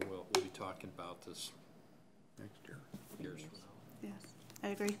 Or we'll be talking about this Next year. years from now. Yes, I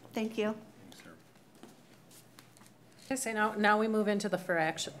agree. Thank you. Thanks, Sarah. Okay, so now we move into the for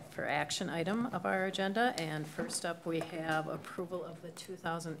action item of our agenda, and first up we have approval of the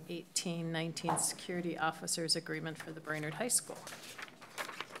 2018-19 Security Officers Agreement for the Brainerd High School.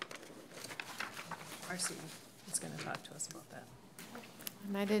 Marcy is going to talk to us about that.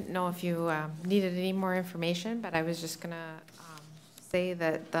 And I didn't know if you needed any more information, but I was just going to say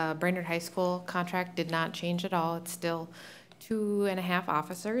that the Brainerd High School contract did not change at all. It's still 2.5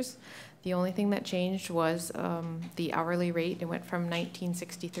 officers. The only thing that changed was the hourly rate. It went from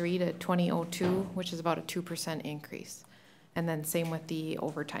 $19.63 to $20.02, which is about a 2% increase. And then same with the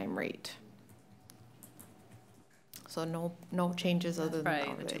overtime rate. So no changes other than the Right,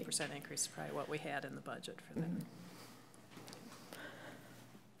 hourly the rate. 2% increase is probably what we had in the budget for them.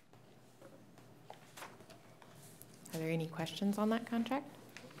 Are there any questions on that contract?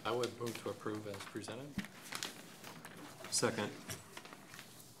 I would move to approve as presented. Second.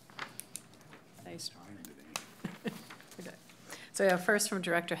 Nice. Okay. So we have first from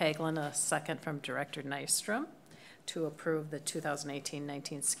Director Hagelin, a second from Director Nystrom to approve the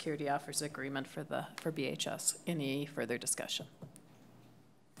 2018-19 Security Officers Agreement for BHS. Any further discussion?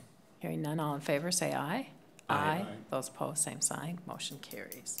 Hearing none, all in favor, say aye. Aye. Those opposed, same sign. Motion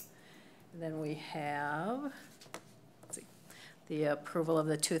carries. And then we have, let's see, the approval of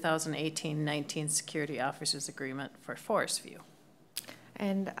the 2018-19 Security Officers Agreement for Forest View.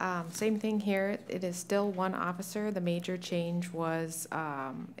 And same thing here, it is still one officer. The major change was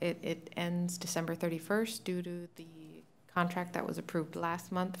it ends December 31st due to the contract that was approved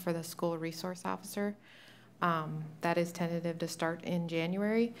last month for the school resource officer. That is tentative to start in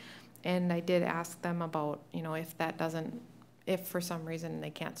January. And I did ask them about, you know, if for some reason they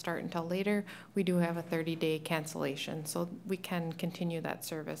can't start until later, we do have a 30-day cancellation. So we can continue that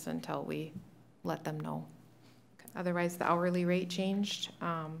service until we let them know. Otherwise, the hourly rate changed,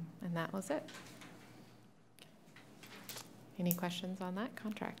 and that was it. Any questions on that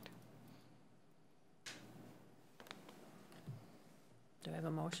contract? Do I have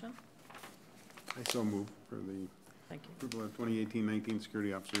a motion? I so move for the Thank you. approval of 2018-19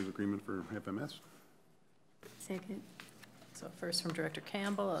 Security Officers Agreement for FMS. Second. So first from Director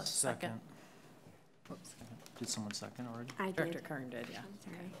Campbell, a second. Whoops. Did someone second already? I did. Director Kern did, yeah.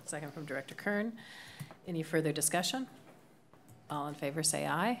 Sorry. Okay. Second from Director Kern. Any further discussion? All in favor, say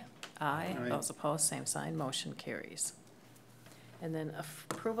aye. Aye. Aye. Those opposed, same sign. Motion carries. And then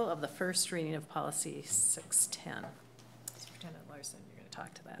approval of the first reading of policy 610. Superintendent Larson, you're going to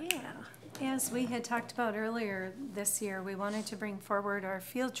talk to that. Yeah, as we had talked about earlier this year, we wanted to bring forward our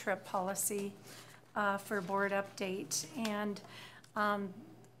field trip policy for board update. And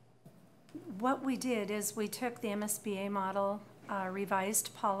what we did is we took the MSBA model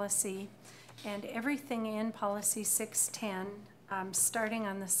revised policy And everything in policy 610, starting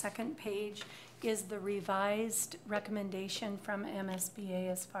on the second page, is the revised recommendation from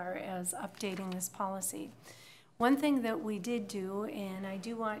MSBA as far as updating this policy. One thing that we did do, and I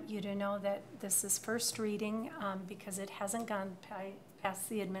do want you to know that this is first reading because it hasn't gone past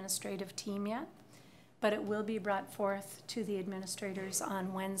the administrative team yet, but it will be brought forth to the administrators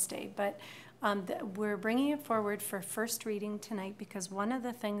on Wednesday. But we're bringing it forward for first reading tonight because one of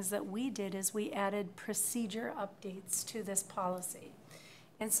the things that we did is we added procedure updates to this policy.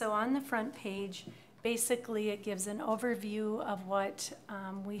 And so on the front page, basically it gives an overview of what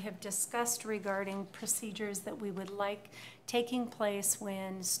we have discussed regarding procedures that we would like taking place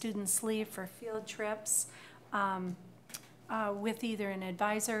when students leave for field trips with either an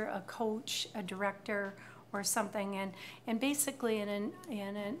advisor, a coach, a director, or something. And basically in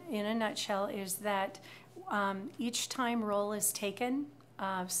a nutshell is that each time roll is taken,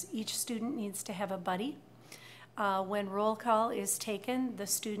 each student needs to have a buddy. When roll call is taken, the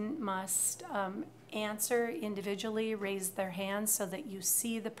student must answer individually, raise their hand so that you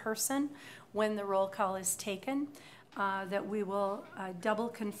see the person when the roll call is taken. That we will double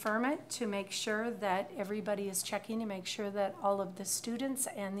confirm it to make sure that everybody is checking to make sure that all of the students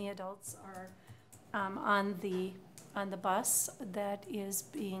and the adults are on the bus that is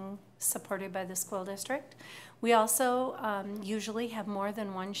being supported by the school district. We also usually have more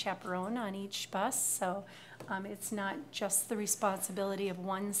than one chaperone on each bus, so it's not just the responsibility of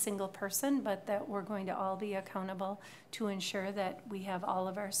one single person, but that we're going to all be accountable to ensure that we have all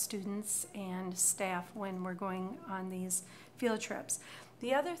of our students and staff when we're going on these field trips.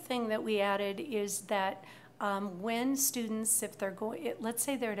 The other thing that we added is that when students, if they're going, let's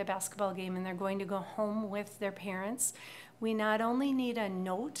say they're at a basketball game and they're going to go home with their parents, we not only need a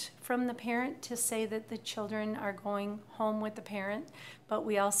note from the parent to say that the children are going home with the parent, but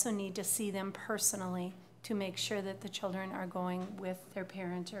we also need to see them personally to make sure that the children are going with their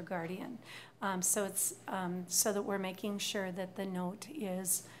parent or guardian. So it's so that we're making sure that the note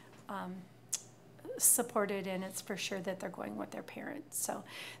is supported and it's for sure that they're going with their parents. So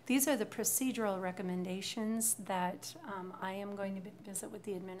these are the procedural recommendations that I am going to visit with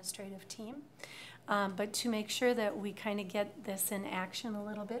the administrative team. But to make sure that we kind of get this in action a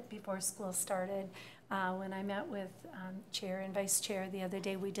little bit before school started, when I met with chair and vice chair the other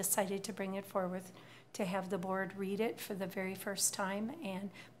day, we decided to bring it forward to have the board read it for the very first time,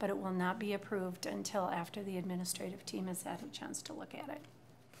 but it will not be approved until after the administrative team has had a chance to look at it.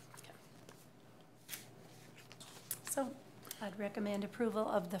 So I'd recommend approval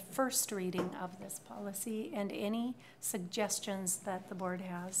of the first reading of this policy and any suggestions that the board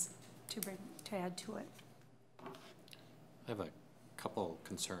has to add to it. I have a couple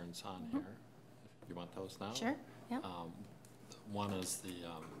concerns on here. If you want those now? Sure, yeah. One is it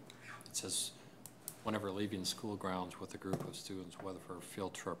says, whenever leaving school grounds with a group of students, whether for a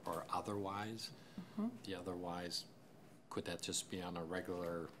field trip or otherwise, the otherwise, could that just be on a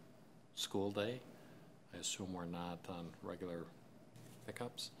regular school day? I assume we're not on regular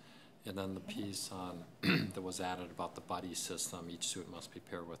pickups. And then the piece on that was added about the buddy system, each student must be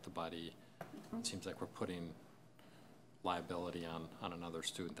paired with the buddy. It seems like we're putting liability on another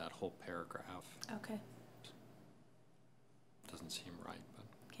student, that whole paragraph. Okay. Doesn't seem right, but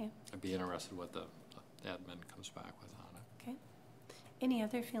okay. I'd be interested what the admin comes back with on it. Okay. Any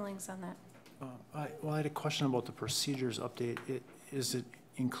other feelings on that? I had a question about the procedures update. Is it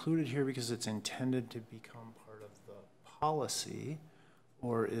included here because it's intended to become part of the policy,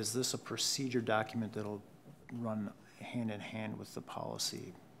 or is this a procedure document that'll run hand in hand with the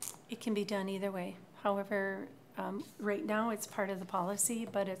policy? It can be done either way. However, right now it's part of the policy,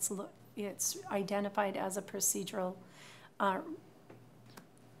 but it's identified as a procedural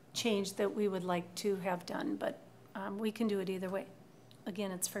change that we would like to have done, but we can do it either way.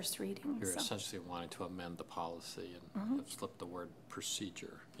 Again, it's first reading. You're so. essentially wanting to amend the policy and have slipped the word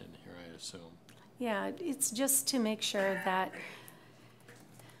procedure in here, I assume. Yeah, it's just to make sure that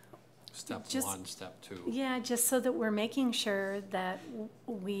Step one, step two. Yeah, just so that we're making sure that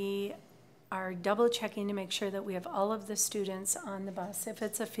we are double checking to make sure that we have all of the students on the bus. If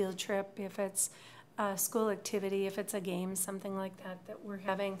it's a field trip, if it's a school activity, if it's a game, something like that, that we're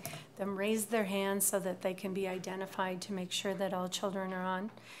having them raise their hands so that they can be identified to make sure that all children are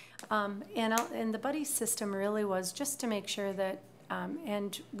on. And the buddy system really was just to make sure that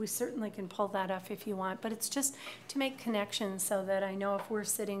and we certainly can pull that up if you want, but it's just to make connections so that I know if we're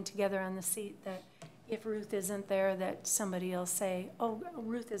sitting together on the seat that if Ruth isn't there, that somebody will say, oh,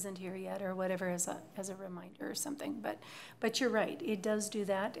 Ruth isn't here yet, or whatever as a reminder or something. But you're right, it does do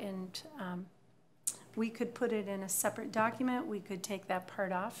that, and we could put it in a separate document. We could take that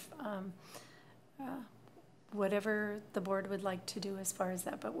part off. whatever the board would like to do as far as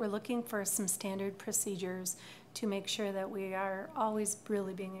that, but we're looking for some standard procedures to make sure that we are always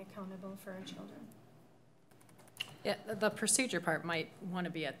really being accountable for our children. Yeah, the procedure part might want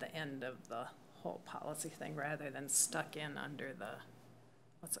to be at the end of the whole policy thing rather than stuck in under the,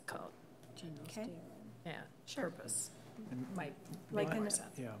 what's it called? Okay. Yeah, Sure. purpose. Might Like make in more the-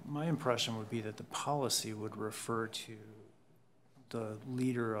 sense. Yeah, my impression would be that the policy would refer to the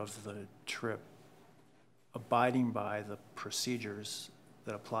leader of the trip abiding by the procedures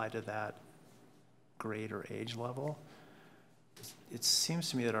that apply to that grade or age level. It seems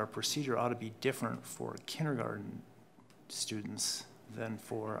to me that our procedure ought to be different for kindergarten students than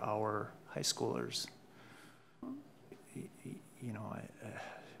for our high schoolers. You know,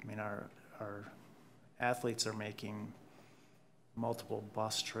 I mean, our athletes are making multiple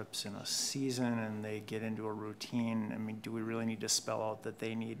bus trips in a season and they get into a routine. I mean, do we really need to spell out that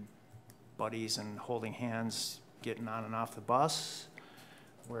they need buddies and holding hands getting on and off the bus?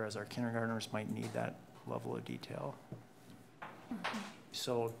 Whereas our kindergartners might need that level of detail.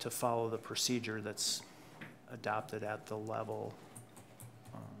 So to follow the procedure that's adopted at the level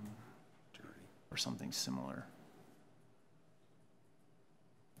or something similar.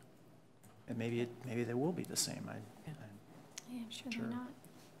 And maybe they will be the same. Yeah, I'm sure they're not.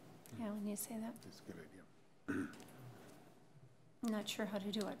 Yeah, when you say that. That's a good idea. I'm not sure how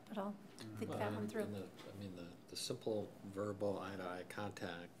to do it, but I'll think that one through. I mean, the simple verbal eye-to-eye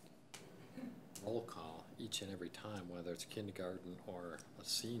contact roll call each and every time, whether it's kindergarten or a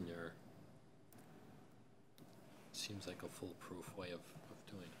senior, seems like a foolproof way of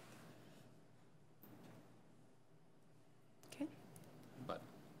doing it. Okay. But,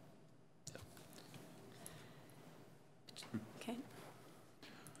 Okay.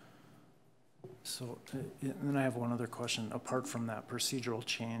 So, and then I have one other question, apart from that procedural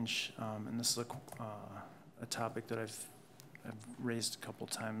change, and this is a topic that I've raised a couple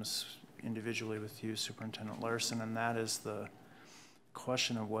times individually with you, Superintendent Larson, and that is the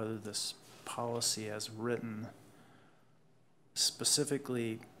question of whether this policy as written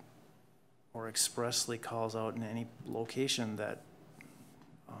specifically or expressly calls out in any location that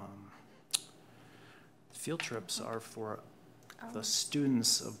field trips are for the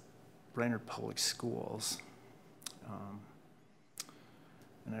students of Brainerd Public Schools.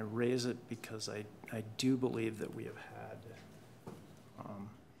 And I raise it because I do believe that we have had,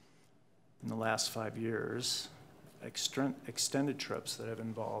 in the last 5 years, extended trips that have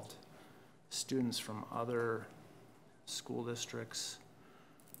involved students from other school districts,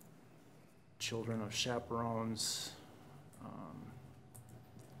 children of chaperones,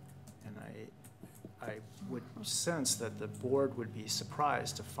 and I would sense that the board would be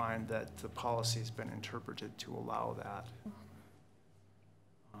surprised to find that the policy's been interpreted to allow that.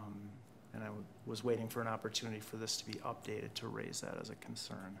 And I was waiting for an opportunity for this to be updated to raise that as a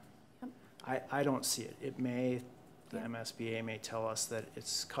concern. Yep. I don't see it. It may, the Yep. MSBA may tell us that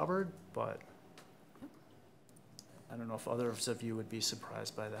it's covered, but I don't know if others of you would be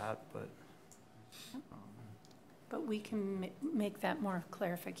surprised by that, but. But we can make that more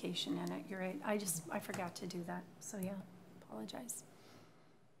clarification in it, you're right. I forgot to do that, so yeah, apologize.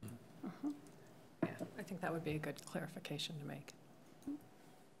 Yeah, I think that would be a good clarification to make.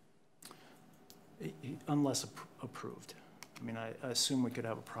 Unless approved. I mean, I assume we could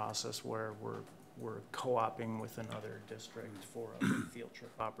have a process where we're co-oping with another district for a field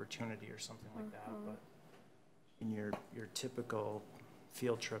trip opportunity or something like that, but in your typical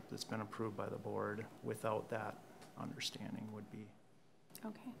field trip that's been approved by the board without that understanding would be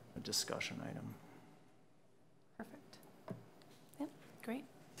Okay, a discussion item. perfect. Yep, great.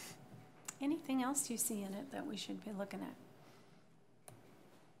 Anything else you see in it that we should be looking at?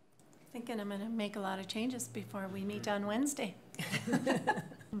 Thinking I'm gonna make a lot of changes before we meet on Wednesday.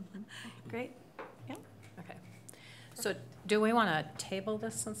 Great, yep. Okay. So do we want to table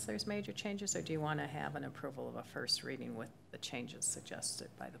this since there's major changes, or do you want to have an approval of a first reading with the changes suggested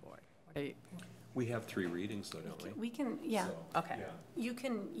by the board? What do you? We have 3 readings though, don't we? We can, yeah, Okay, you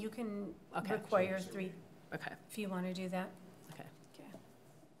can Okay. require 3, okay, if you wanna do that. okay. Okay.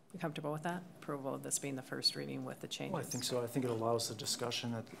 You comfortable with that? Approval of this being the first reading with the changes? Well, I think so. I think it allows the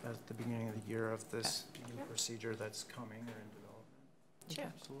discussion at the beginning of the year of this new procedure that's coming or in development. Sure.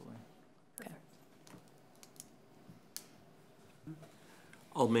 Absolutely. Okay.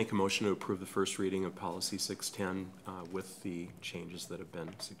 I'll make a motion to approve the first reading of policy 610 with the changes that have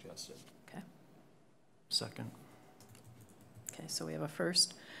been suggested. Okay. Second. Okay, so we have a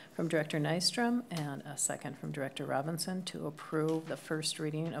first from Director Nystrom and a second from Director Robinson to approve the first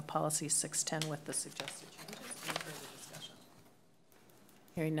reading of policy 610 with the suggested changes. Any further discussion?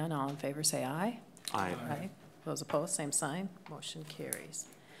 Hearing none, all in favor say aye. Aye. Aye. Those opposed, same sign. Motion carries.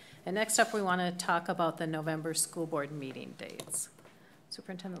 And next up, we want to talk about the November school board meeting dates.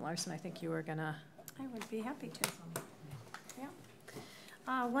 Superintendent Larson, I think you were gonna. I would be happy to.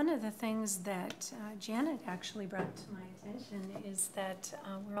 Yeah. One of the things that Janet actually brought to my attention is that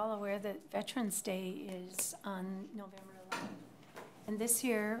we're all aware that Veterans Day is on November 11th. And this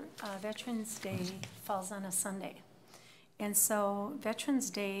year, Veterans Day falls on a Sunday. And so Veterans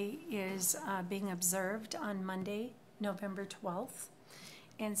Day is being observed on Monday, November 12th.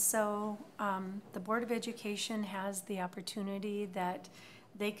 And so the Board of Education has the opportunity that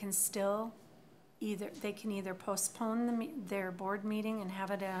they can still either postpone their board meeting and have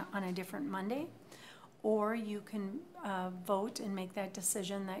it on a different Monday, or you can vote and make that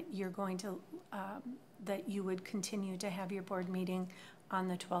decision that you're going to, that you would continue to have your board meeting on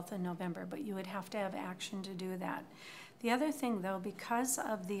the 12th of November, but you would have to have action to do that. The other thing though, because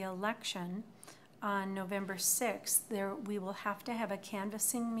of the election on November 6th, we will have to have a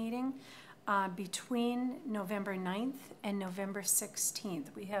canvassing meeting between November 9th and November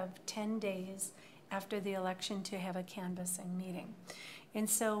 16th. We have 10 days after the election to have a canvassing meeting. And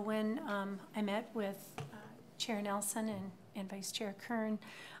so when I met with Chair Nelson and Vice Chair Kern,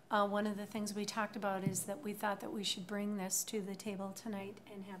 one of the things we talked about is that we thought that we should bring this to the table tonight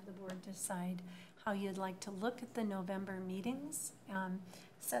and have the board decide how you'd like to look at the November meetings,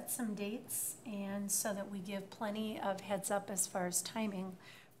 set some dates, and so that we give plenty of heads up as far as timing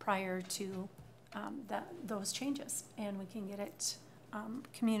prior to those changes, and we can get it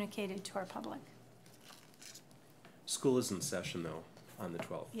communicated to our public. School is in session though, on the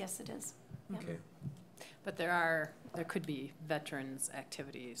 12th. Yes, it is. Yep. Okay. But there could be veterans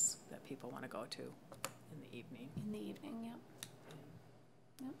activities that people want to go to in the evening. In the evening, yeah.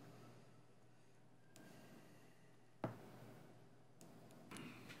 Yep.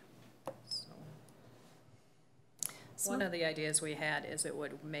 One of the ideas we had is it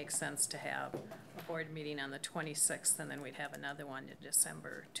would make sense to have a board meeting on the 26th, and then we'd have another one in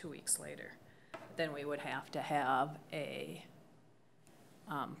December 2 weeks later. Then we would have to have a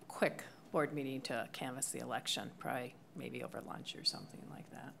quick board meeting to canvass the election, probably maybe over lunch or something like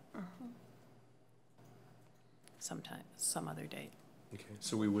that. Sometime, some other date. Okay,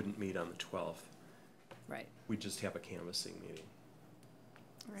 so we wouldn't meet on the 12th. Right. We'd just have a canvassing meeting.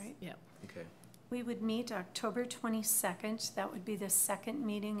 Right. Yep. Okay. We would meet October 22nd. That would be the second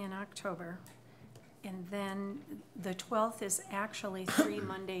meeting in October. And then the 12th is actually 3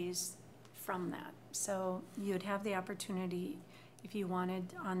 Mondays from that. So you'd have the opportunity, if you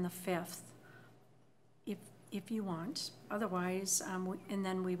wanted, on the 5th, if you want. Otherwise, and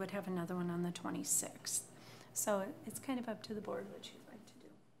then we would have another one on the 26th. So it's kind of up to the board what you'd like to do.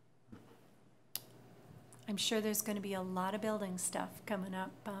 I'm sure there's going to be a lot of building stuff coming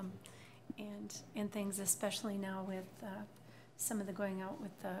up, and things, especially now with some of the going out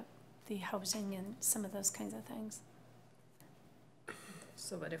with the housing and some of those kinds of things.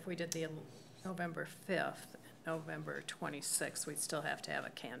 So, but if we did the November 5th, November 26th, we'd still have to have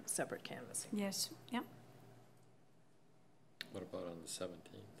a separate canvassing. Yes, yep. What about on the 17th?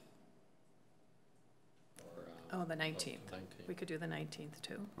 Or, the 19th. 19th. We could do the 19th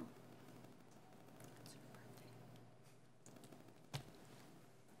too.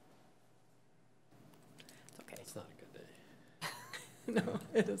 It's okay. It's not a good day. No,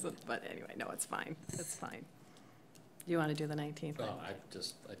 it isn't, but anyway, no, it's fine. It's fine. You want to do the 19th? No, I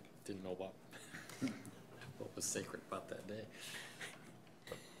didn't know what was sacred about that day.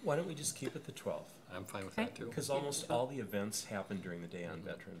 Why don't we just keep it the 12th? I'm fine with that too. Because almost all the events happen during the day on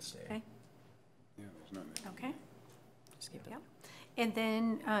Veterans Day. Okay. Yeah, there's nothing. Okay. Just keep it. Yep. And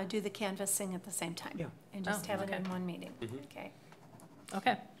then do the canvassing at the same time. Yeah. And just have it okay. in one meeting. Okay.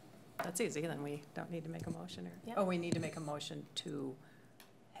 Okay, that's easy, then we don't need to make a motion, or, Yep. oh, we need to make a motion to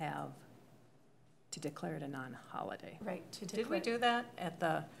declare it a non-holiday. Right. To Did we declare- do that at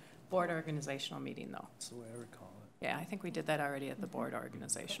the board organizational meeting, though? That's the way I recall it. Yeah, I think we did that already at the board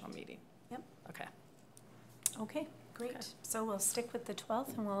organizational meeting. Yep. Okay. Okay, great. Okay. So we'll stick with the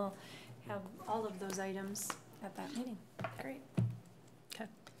 12th, and we'll have all of those items at that meeting. Great. Okay.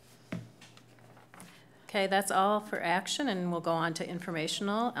 Okay, that's all for action, and we'll go on to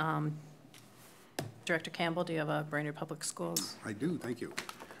informational. Director Campbell, do you have a Brainerd Public Schools? I do, thank you.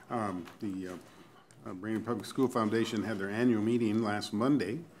 The Brainerd Public School Foundation had their annual meeting last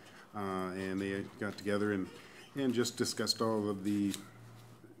Monday, and they got together and just discussed all of the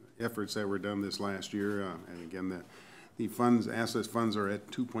efforts that were done this last year. And again, the funds, assets funds are at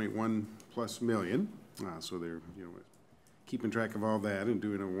 2.1+ million. So they're, keeping track of all that and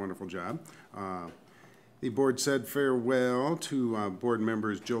doing a wonderful job. The board said farewell to board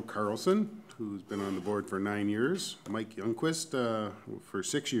members Jill Carlson, who's been on the board for 9 years, Mike Youngquist for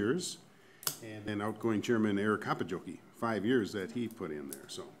 6 years, and then outgoing chairman Eric Hopajoki, 5 years that he put in there.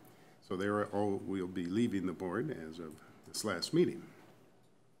 So they all will be leaving the board as of this last meeting.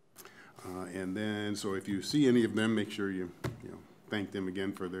 And then, so if you see any of them, make sure you thank them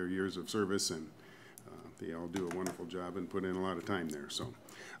again for their years of service, and they all do a wonderful job and put in a lot of time there. So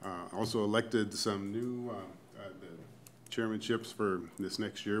also elected some new the chairmanships for this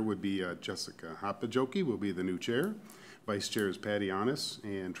next year would be Jessica Hopajoki will be the new chair. Vice chair is Patty Honest,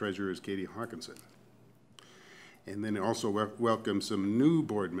 and treasurer is Katie Hawkinson. And then also welcome some new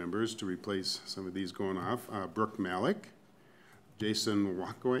board members to replace some of these going off. Brooke Malik, Jason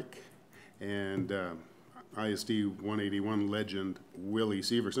Wackwick, and ISD 181 legend Willie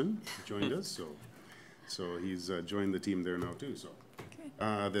Severson joined us. So he's joined the team there now too. So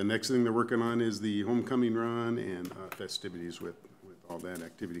the next thing they're working on is the homecoming run and festivities with all that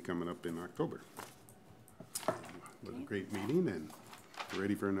activity coming up in October. It was a great meeting, and we're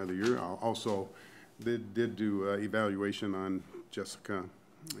ready for another year. Also, they did do evaluation on Jessica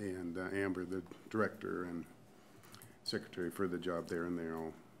and Amber, the director and secretary for the job there, and they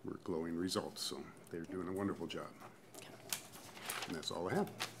all were glowing results. So they're doing a wonderful job. And that's all I have.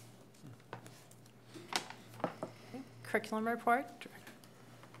 Okay. Curriculum report,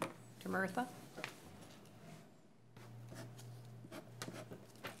 Director Murtha.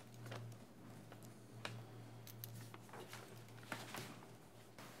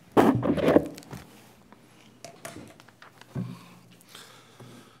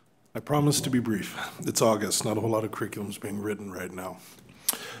 I promise to be brief. It's August, not a whole lot of curriculums being written right now.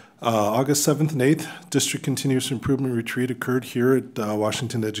 August 7th and 8th, District Continuous Improvement Retreat occurred here at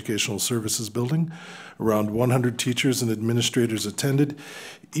Washington Educational Services Building. Around 100 teachers and administrators attended.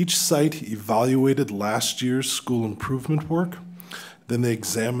 Each site evaluated last year's school improvement work. Then they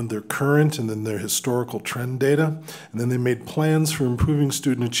examined their current and then their historical trend data, and then they made plans for improving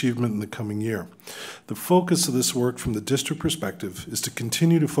student achievement in the coming year. The focus of this work from the district perspective is to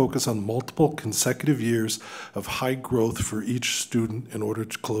continue to focus on multiple consecutive years of high growth for each student in order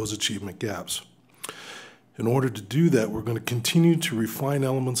to close achievement gaps. In order to do that, we're going to continue to refine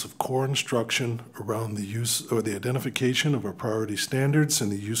elements of core instruction around the use or the identification of our priority standards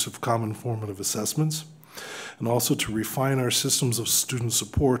and the use of common formative assessments, and also to refine our systems of student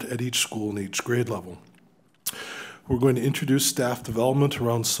support at each school and each grade level. We're going to introduce staff development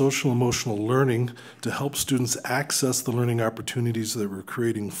around social emotional learning to help students access the learning opportunities that we're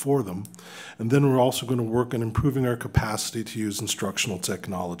creating for them. And then we're also going to work on improving our capacity to use instructional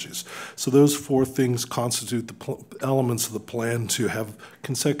technologies. So those four things constitute the elements of the plan to have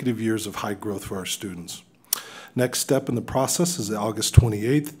consecutive years of high growth for our students. Next step in the process is August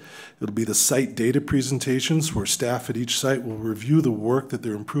 28th. It'll be the site data presentations where staff at each site will review the work that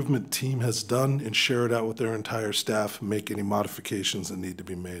their improvement team has done and share it out with their entire staff and make any modifications that need to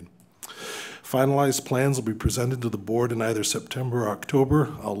be made. Finalized plans will be presented to the board in either September or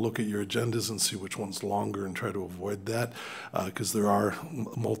October. I'll look at your agendas and see which one's longer and try to avoid that because there are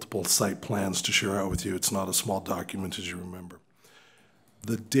multiple site plans to share out with you. It's not a small document, as you remember.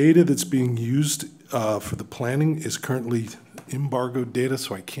 The data that's being used for the planning is currently embargoed data,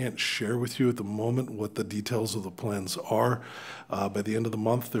 so I can't share with you at the moment what the details of the plans are. By the end of the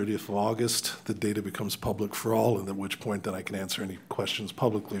month, 30th of August, the data becomes public for all, and at which point then I can answer any questions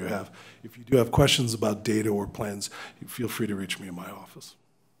publicly you have. If you do have questions about data or plans, feel free to reach me in my office.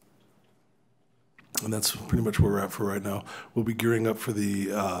 And that's pretty much where we're at for right now. We'll be gearing up for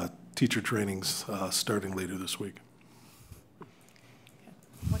the teacher trainings starting later this week.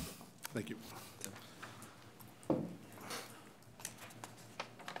 Thank you.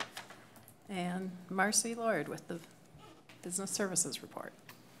 And Marcy Lord with the Business Services Report.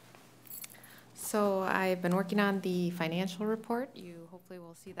 So I've been working on the financial report. You hopefully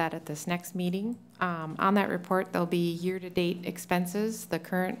will see that at this next meeting. On that report, there'll be year-to-date expenses, the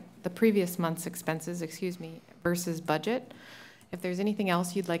previous month's expenses, versus budget. If there's anything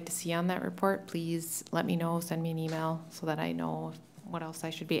else you'd like to see on that report, please let me know, send me an email so that I know what else I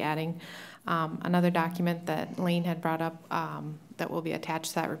should be adding. Another document that Lane had brought up that will be attached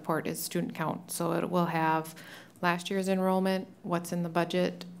to that report is student count. So it will have last year's enrollment, what's in the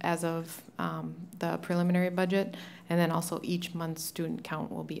budget as of the preliminary budget, and then also each month's student count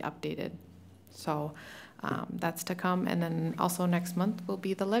will be updated. So that's to come. And then also next month will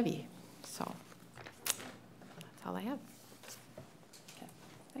be the levy. So that's all I have. Okay,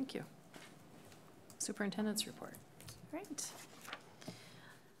 thank you. Superintendent's report. Great.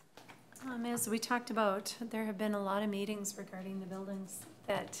 As we talked about, there have been a lot of meetings regarding the buildings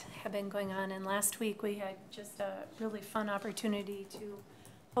that have been going on, and last week we had just a really fun opportunity to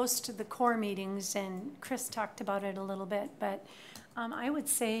host the core meetings, and Chris talked about it a little bit, but I would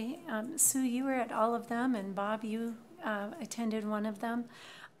say, Sue, you were at all of them, and Bob, you attended one of them.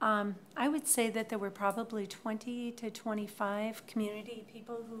 I would say that there were probably 20 to 25 community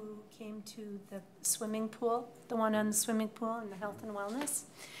people who came to the swimming pool, the one on the swimming pool and the health and wellness.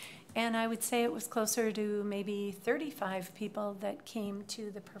 And I would say it was closer to maybe 35 people that came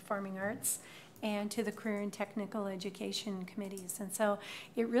to the performing arts and to the career and technical education committees. And so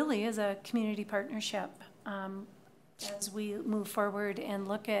it really is a community partnership as we move forward and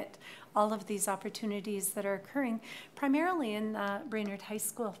look at all of these opportunities that are occurring, primarily in the Brainerd High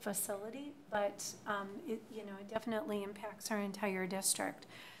School facility, but it definitely impacts our entire district.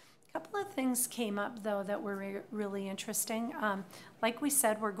 A couple of things came up, though, that were really interesting. Like we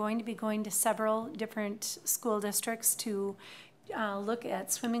said, we're going to be going to several different school districts to look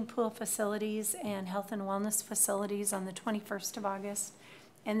at swimming pool facilities and health and wellness facilities on the 21st of August.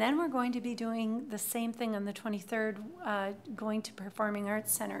 And then we're going to be doing the same thing on the 23rd, going to performing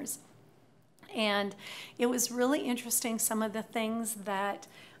arts centers. And it was really interesting, some of the things that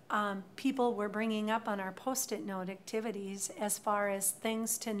people were bringing up on our Post-it note activities as far as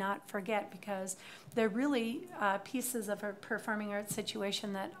things to not forget, because they're really pieces of a performing arts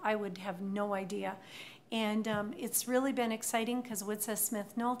situation that I would have no idea. And it's really been exciting because Witsa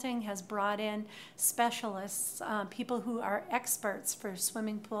Smith Nolting has brought in specialists, people who are experts for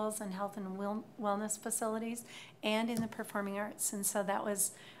swimming pools and health and wellness facilities and in the performing arts. And so that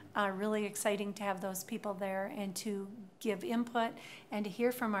was really exciting to have those people there and to give input and to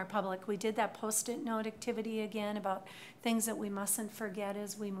hear from our public. We did that Post-it note activity again about things that we mustn't forget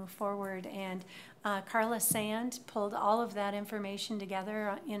as we move forward. And Carla Sand pulled all of that information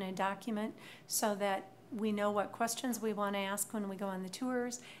together in a document so that we know what questions we want to ask when we go on the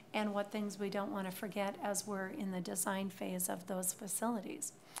tours and what things we don't want to forget as we're in the design phase of those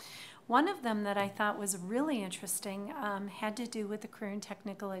facilities. One of them that I thought was really interesting had to do with the career and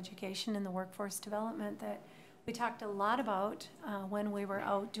technical education and the workforce development that we talked a lot about when we were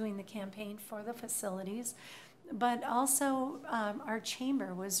out doing the campaign for the facilities. But also our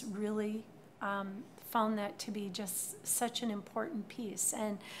chamber was really found that to be just such an important piece.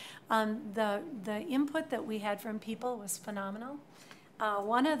 And the input that we had from people was phenomenal.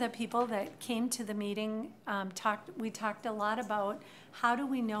 One of the people that came to the meeting, we talked a lot about how do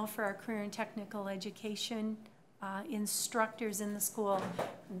we know for our career and technical education instructors in the school,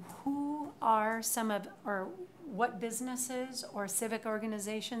 who are some of, or what businesses or civic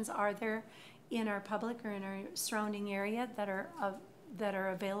organizations are there in our public or in our surrounding area that are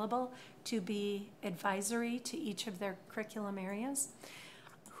available to be advisory to each of their curriculum areas.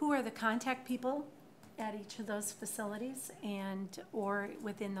 Who are the contact people at each of those facilities and or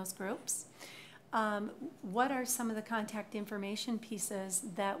within those groups? What are some of the contact information pieces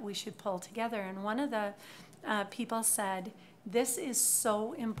that we should pull together? And one of the people said, this is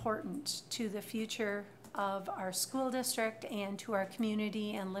so important to the future of our school district and to our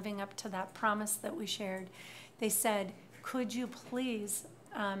community and living up to that promise that we shared. They said, could you please,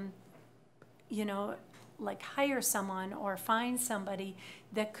 like hire someone or find somebody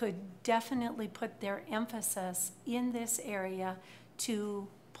that could definitely put their emphasis in this area to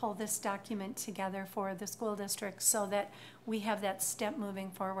pull this document together for the school district so that we have that step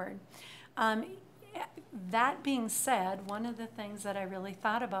moving forward. That being said, one of the things that I really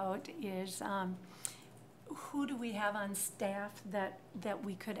thought about is who do we have on staff that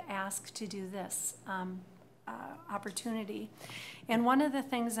we could ask to do this opportunity. And one of the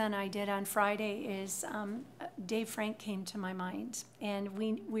things that I did on Friday is Dave Frank came to my mind, and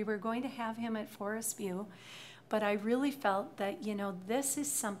we were going to have him at Forest View, but I really felt that, this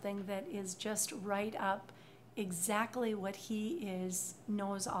is something that is just right up exactly what he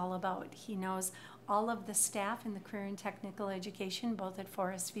knows all about. He knows all of the staff in the career and technical education, both at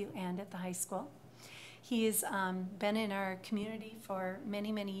Forest View and at the high school. He has been in our community for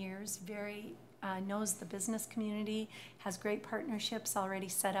many, many years, knows the business community, has great partnerships already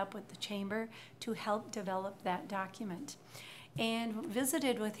set up with the chamber to help develop that document. And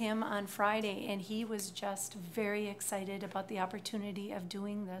visited with him on Friday, and he was just very excited about the opportunity of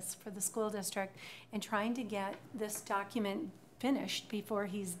doing this for the school district and trying to get this document finished before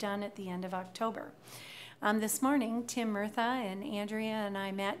he's done at the end of October. This morning, Tim Murtha and Andrea and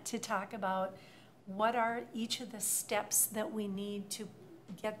I met to talk about what are each of the steps that we need to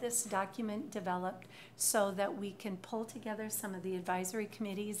get this document developed so that we can pull together some of the advisory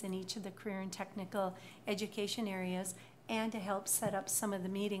committees in each of the career and technical education areas and to help set up some of the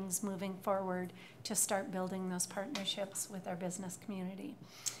meetings moving forward to start building those partnerships with our business community.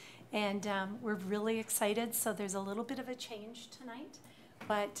 And we're really excited. So there's a little bit of a change tonight.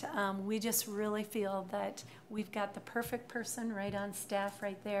 But we just really feel that we've got the perfect person right on staff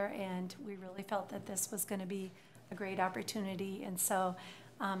right there, and we really felt that this was going to be a great opportunity. And so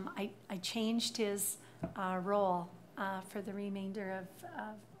I changed his role for the remainder of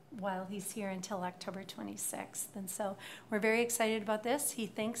while he's here until October 26th. And so we're very excited about this. He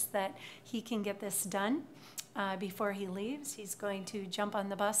thinks that he can get this done before he leaves. He's going to jump on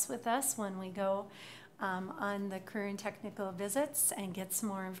the bus with us when we go on the career and technical visits and get some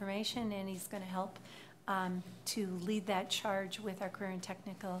more information, and he's going to help to lead that charge with our career and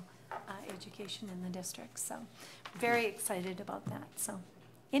technical education in the district. So very excited about that. So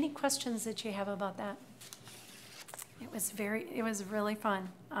any questions that you have about that? It was really fun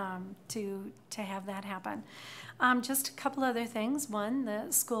to have that happen. Just a couple other things. One,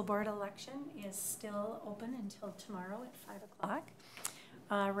 the school board election is still open until tomorrow at 5 o'clock.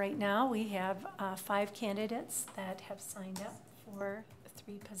 Right now, we have 5 candidates that have signed up for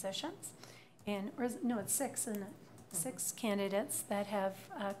 3 positions. It's 6, isn't it? 6 candidates that have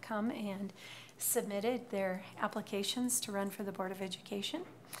come and submitted their applications to run for the Board of Education.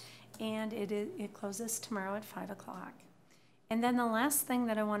 And it closes tomorrow at 5 o'clock. And then the last thing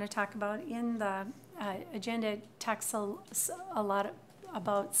that I want to talk about in the agenda talks a lot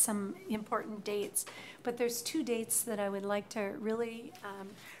about some important dates, but there's 2 dates that I would like to really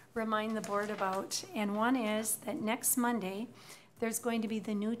remind the board about. And one is that next Monday, there's going to be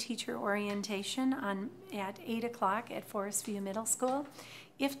the new teacher orientation at 8 o'clock at Forest View Middle School.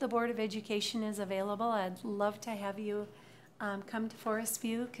 If the Board of Education is available, I'd love to have you come to Forest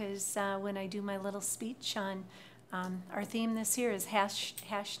View, because when I do my little speech on our theme this year is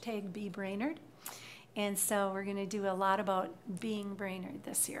hashtag Be Brainerd. And so we're going to do a lot about being Brainerd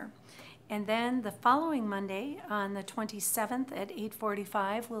this year. And then the following Monday, on the 27th at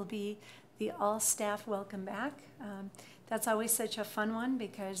 8:45, will be the all-staff welcome back. That's always such a fun one,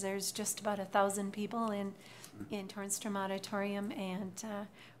 because there's just about 1,000 people in Tornstrom Auditorium, and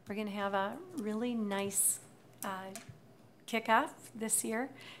we're going to have a really nice kickoff this year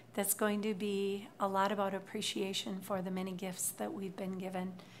that's going to be a lot about appreciation for the many gifts that we've been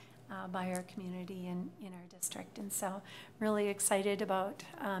given by our community in our district. And so really excited about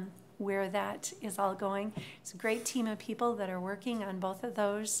where that is all going. It's a great team of people that are working on both of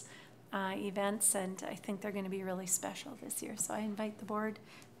those events, and I think they're going to be really special this year. So I invite the board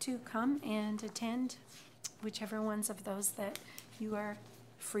to come and attend whichever ones of those that you are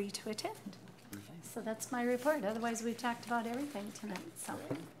free to attend. So that's my report. Otherwise, we've talked about everything tonight. So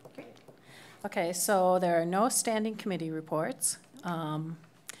great. Okay, so there are no standing committee reports.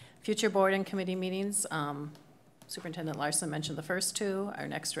 Future board and committee meetings, Superintendent Larson mentioned the first 2. Our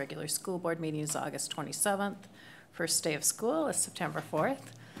next regular school board meeting is August 27th. First day of school is September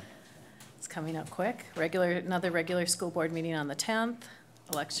 4th. It's coming up quick. Another regular school board meeting on the 10th.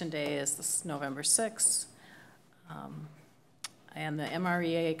 Election day is this November 6th. And the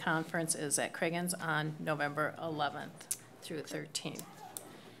MREA conference is at Craigens on November 11th through 13th.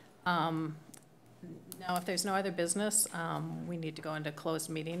 Now, if there's no other business, we need to go into closed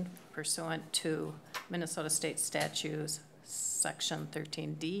meeting pursuant to Minnesota State Statutes, Section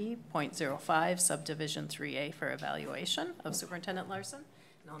 13D.05, Subdivision 3A, for evaluation of Superintendent Larson.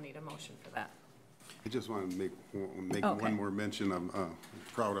 And I'll need a motion for that. I just want to make one more mention. I'm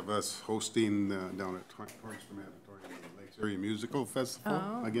proud of us hosting down at Torrance Auditorium the Lakes Area Musical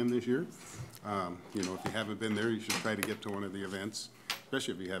Festival again this year. You know, if you haven't been there, you should try to get to one of the events,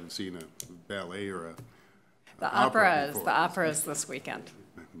 especially if you haven't seen a ballet or a opera is this weekend.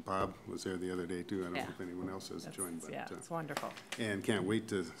 Bob was there the other day too. I don't know if anyone else has joined. But, yeah, it's wonderful. And can't wait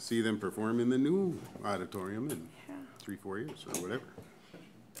to see them perform in the new auditorium in 3-4 years or whatever.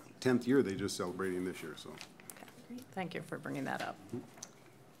 10th year they just celebrating this year. So. Okay. Thank you for bringing that up.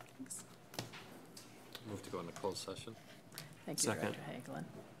 Thanks. Move to go into closed session. Thank you, Director Hagelin.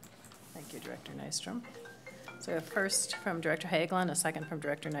 Thank you, Director Nystrom. So we have first from Director Hagelin, a second from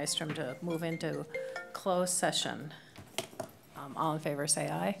Director Nystrom to move into closed session. All in favor say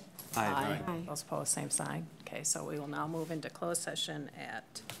aye. Aye. Aye. Those opposed, same sign. Okay, so we will now move into closed session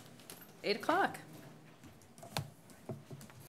at 8 o'clock.